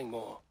 Nothing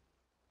more.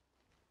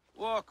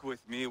 Walk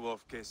with me,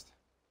 Wolfkist.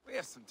 We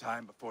have some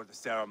time before the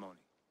ceremony.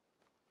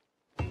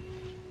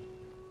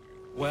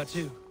 Where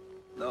to?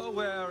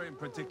 Nowhere in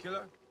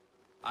particular.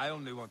 I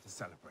only want to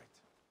celebrate.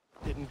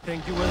 Didn't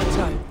think you were the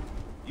type.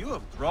 You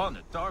have drawn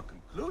a dark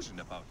conclusion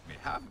about me,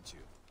 haven't you?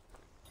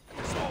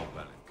 It's all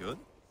well and good.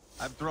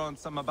 I've drawn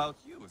some about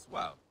you as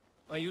well.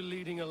 Are you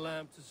leading a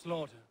lamb to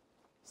slaughter?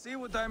 See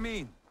what I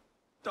mean?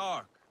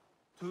 Dark.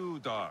 Too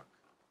dark.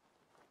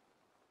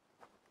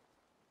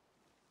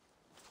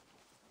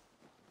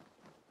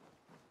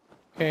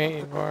 Okay,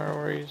 Ivar,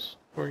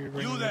 where are you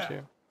bringing You me there!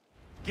 to?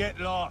 Get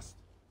lost!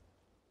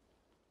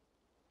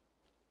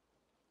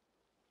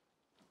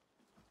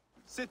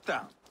 Sit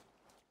down.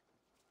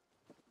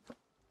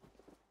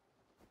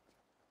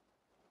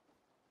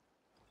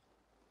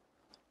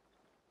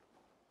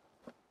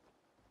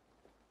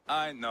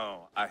 I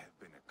know I have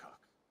been a cock,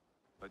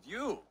 but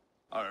you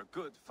are a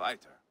good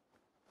fighter.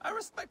 I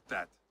respect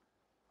that.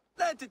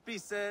 Let it be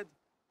said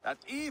that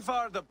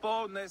Ivar the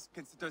Boneless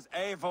considers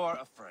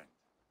Eivor a friend.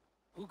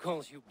 Who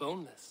calls you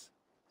boneless?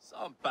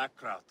 Some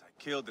background I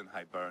killed in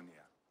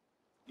Hibernia.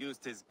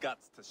 Used his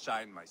guts to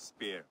shine my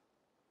spear.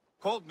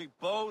 Called me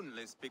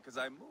boneless because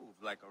I move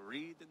like a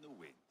reed in the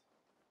wind.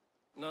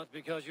 Not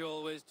because you're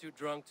always too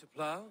drunk to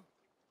plow?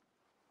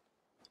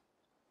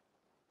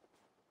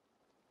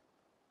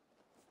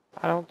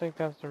 I don't think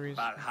that's the reason.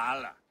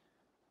 Valhalla.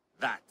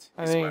 That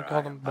I is think where he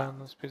called I him am bound.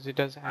 boneless because he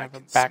does I have a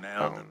can smell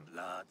backbone. the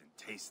blood and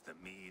taste the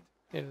mead.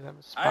 He doesn't have a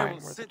I spine will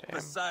worth a sit damn.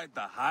 beside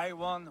the High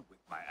One with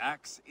my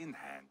axe in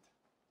hand.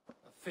 A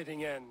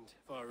fitting end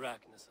for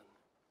Arachneson.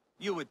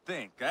 You would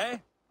think, eh?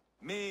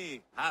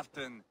 Me,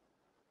 Halfton,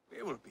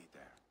 we will be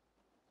there.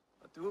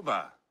 But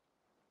Uba,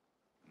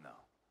 no.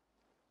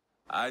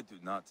 I do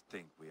not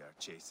think we are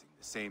chasing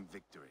the same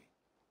victory.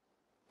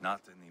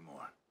 Not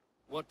anymore.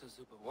 What does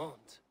Uba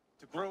want?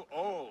 To grow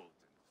old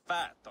and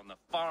fat on a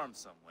farm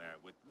somewhere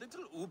with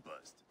little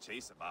Ubas to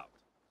chase about.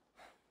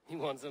 He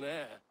wants an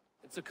heir.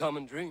 It's a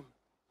common dream.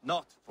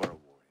 Not for a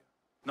warrior.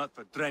 Not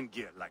for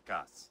Drengir like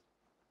us.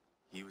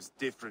 He was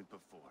different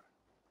before.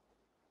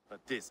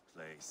 But this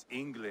place,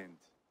 England,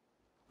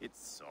 it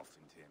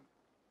softened him.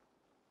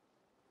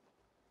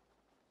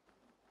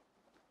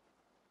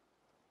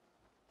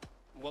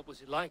 What was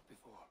he like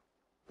before?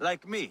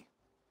 Like me.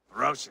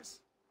 Ferocious.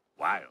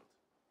 Wild.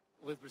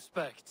 With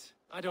respect,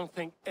 I don't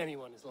think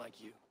anyone is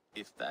like you.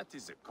 If that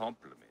is a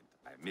compliment,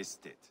 I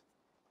missed it.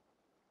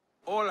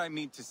 All I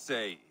mean to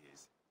say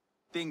is,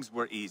 things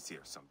were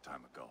easier some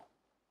time ago.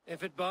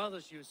 If it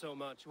bothers you so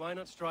much, why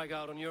not strike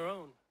out on your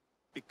own?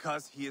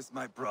 Because he is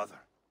my brother.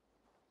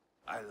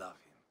 I love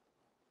him.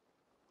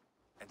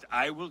 And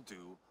I will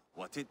do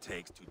what it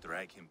takes to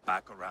drag him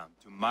back around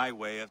to my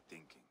way of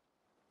thinking.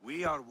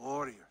 We are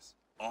warriors,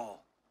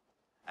 all.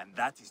 And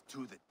that is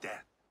to the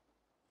death.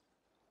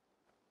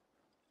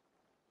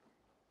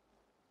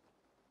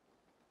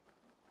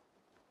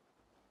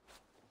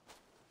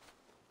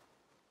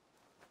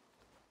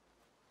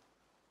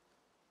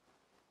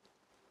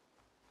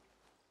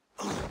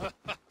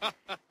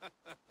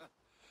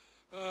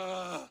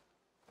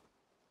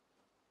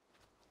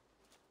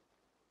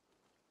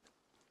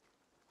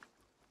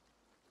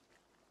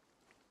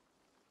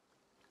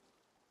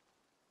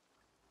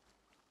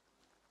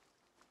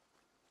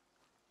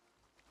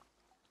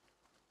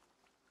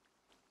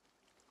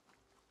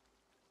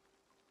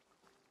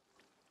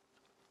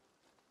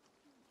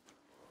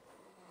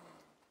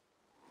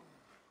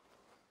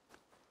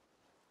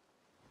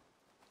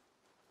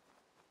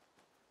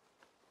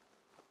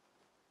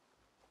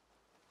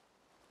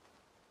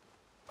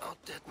 I'll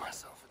dead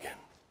myself again.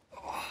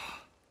 Oh,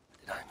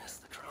 did I miss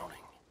the drowning?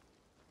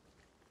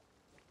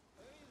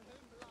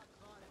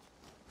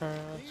 Alright,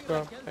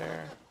 Let's go up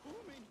there.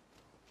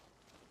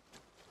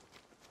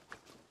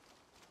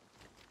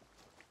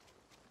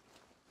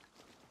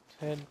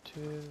 Head to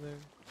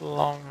the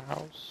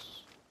longhouse.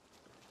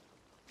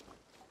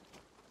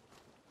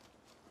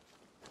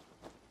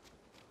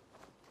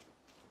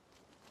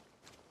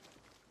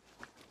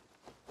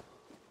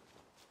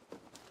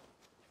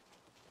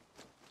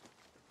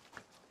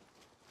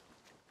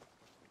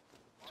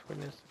 Let's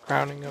witness the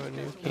crowning of a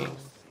new king.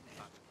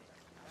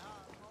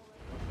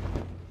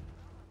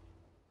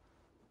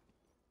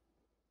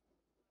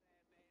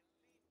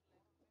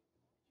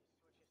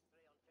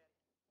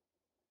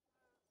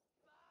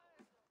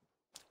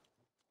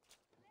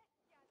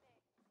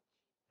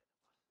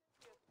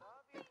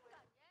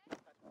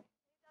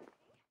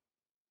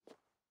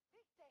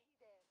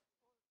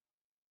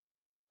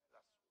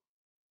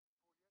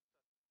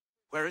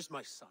 Where is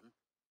my son?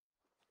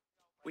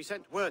 We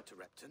sent word to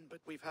Repton, but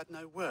we've had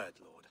no word,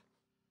 Lord.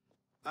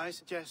 I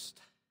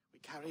suggest we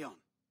carry on.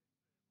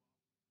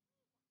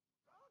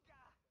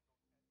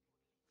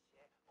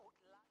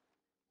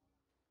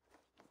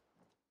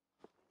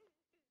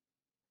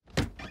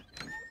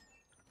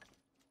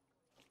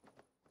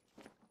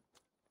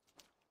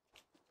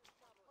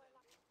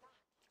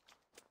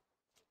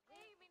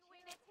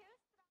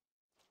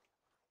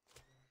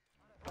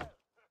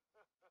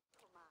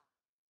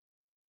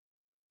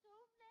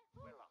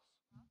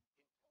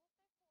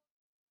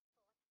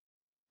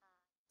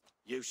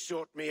 You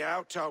sought me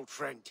out, old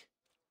friend.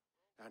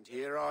 And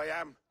here I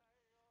am,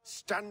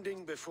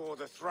 standing before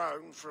the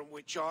throne from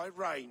which I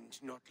reigned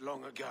not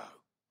long ago.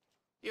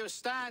 You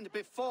stand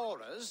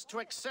before us to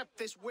accept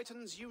this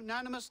Witten's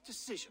unanimous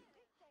decision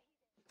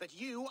that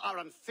you are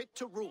unfit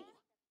to rule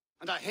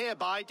and are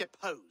hereby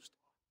deposed.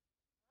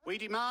 We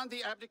demand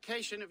the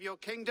abdication of your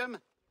kingdom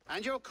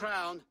and your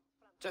crown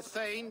to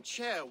Thane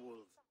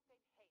Chairwolf.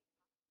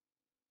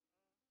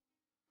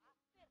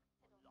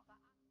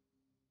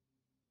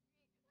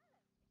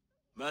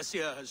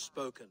 Mercia has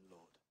spoken,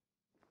 Lord.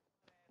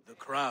 The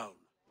crown.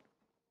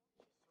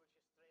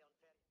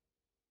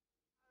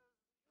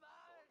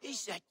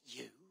 Is that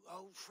you,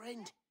 old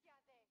friend?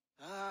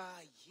 Ah,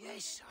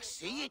 yes, I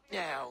see it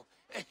now.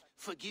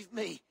 Forgive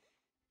me.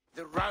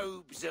 The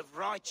robes of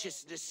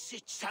righteousness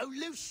sit so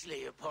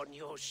loosely upon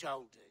your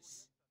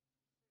shoulders.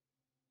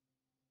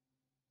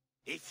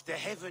 If the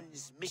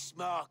heavens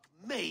mismark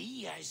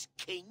me as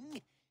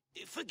king,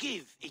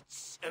 forgive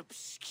its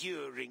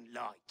obscuring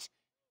light.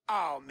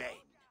 Amen.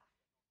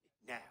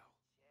 Now,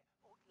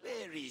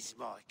 where is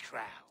my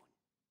crown?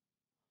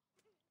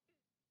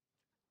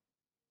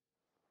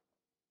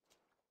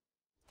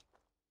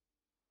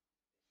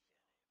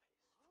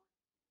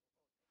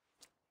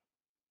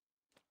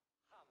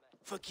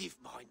 Forgive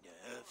my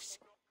nerves.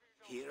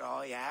 Here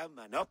I am,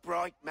 an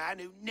upright man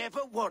who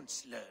never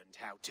once learned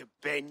how to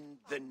bend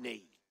the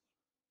knee.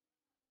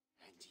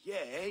 And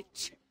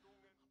yet,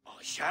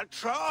 I shall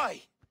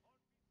try.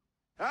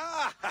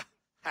 Ah,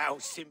 how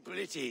simple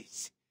it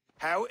is.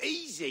 How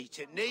easy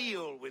to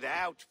kneel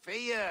without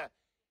fear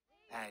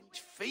and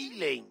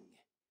feeling.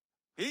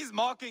 He's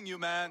mocking you,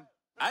 man.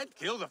 I'd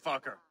kill the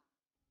fucker.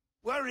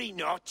 Worry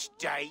not,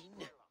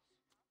 Dane.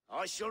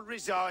 I shall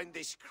resign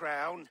this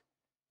crown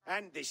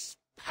and this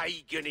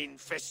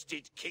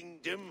pagan-infested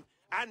kingdom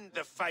and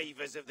the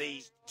favours of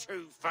these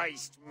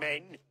two-faced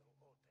men.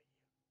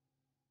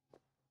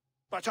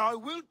 But I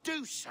will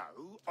do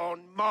so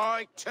on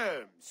my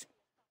terms.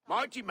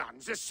 My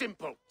demands are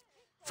simple.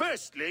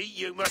 Firstly,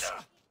 you must...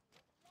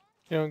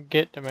 You don't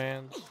get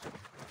demands.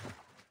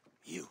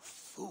 You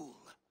fool.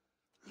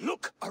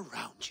 Look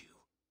around you.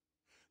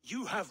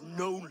 You have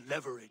no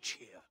leverage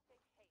here.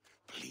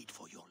 Plead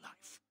for your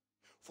life,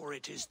 for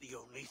it is the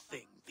only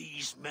thing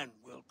these men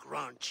will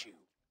grant you.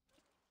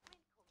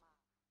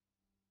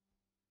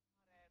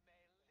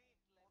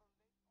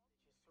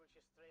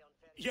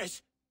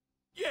 Yes,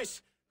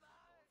 yes.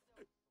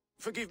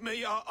 Forgive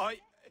me, I...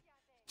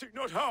 Do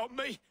not harm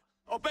me.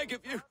 I beg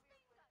of you.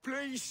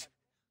 Please.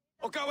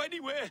 I'll go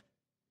anywhere.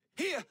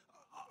 Here.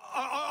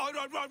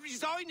 I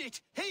resign it.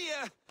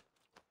 Here.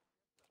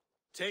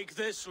 Take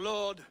this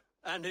lord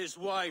and his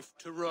wife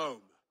to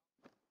Rome.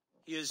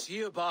 He is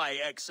hereby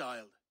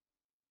exiled,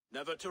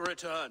 never to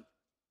return.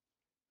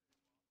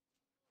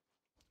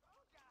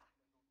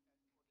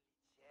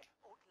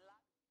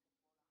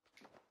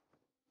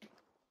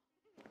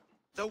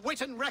 The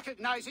Witten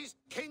recognizes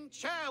King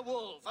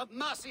Chairwolf of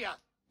Mercia,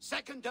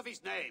 second of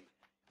his name.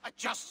 A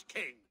just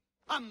king,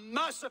 a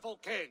merciful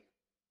king.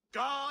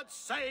 God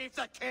save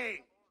the king!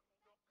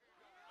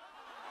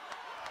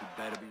 It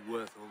better be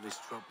worth all this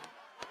trouble.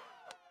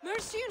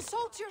 Mercian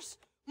soldiers,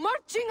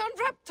 marching on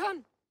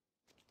Repton!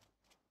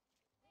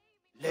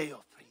 Leofrid.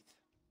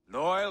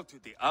 Loyal to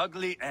the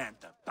ugly and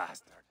the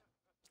bastard.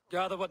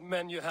 Gather what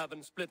men you have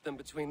and split them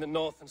between the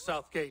north and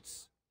south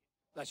gates.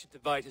 That should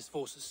divide his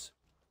forces.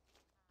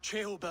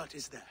 Ceolbert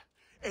is there.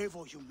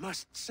 Eivor, you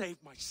must save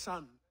my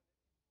son.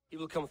 He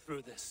will come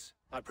through this,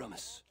 I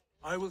promise.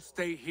 I will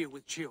stay here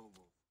with Ceolwolf.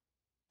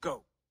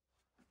 Go.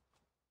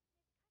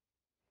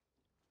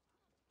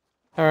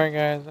 Alright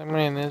guys, I'm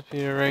gonna end this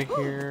video right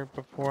here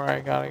before I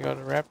gotta go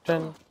to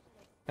Repton.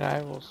 And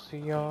I will see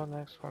y'all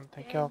next one.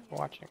 Thank y'all for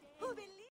watching.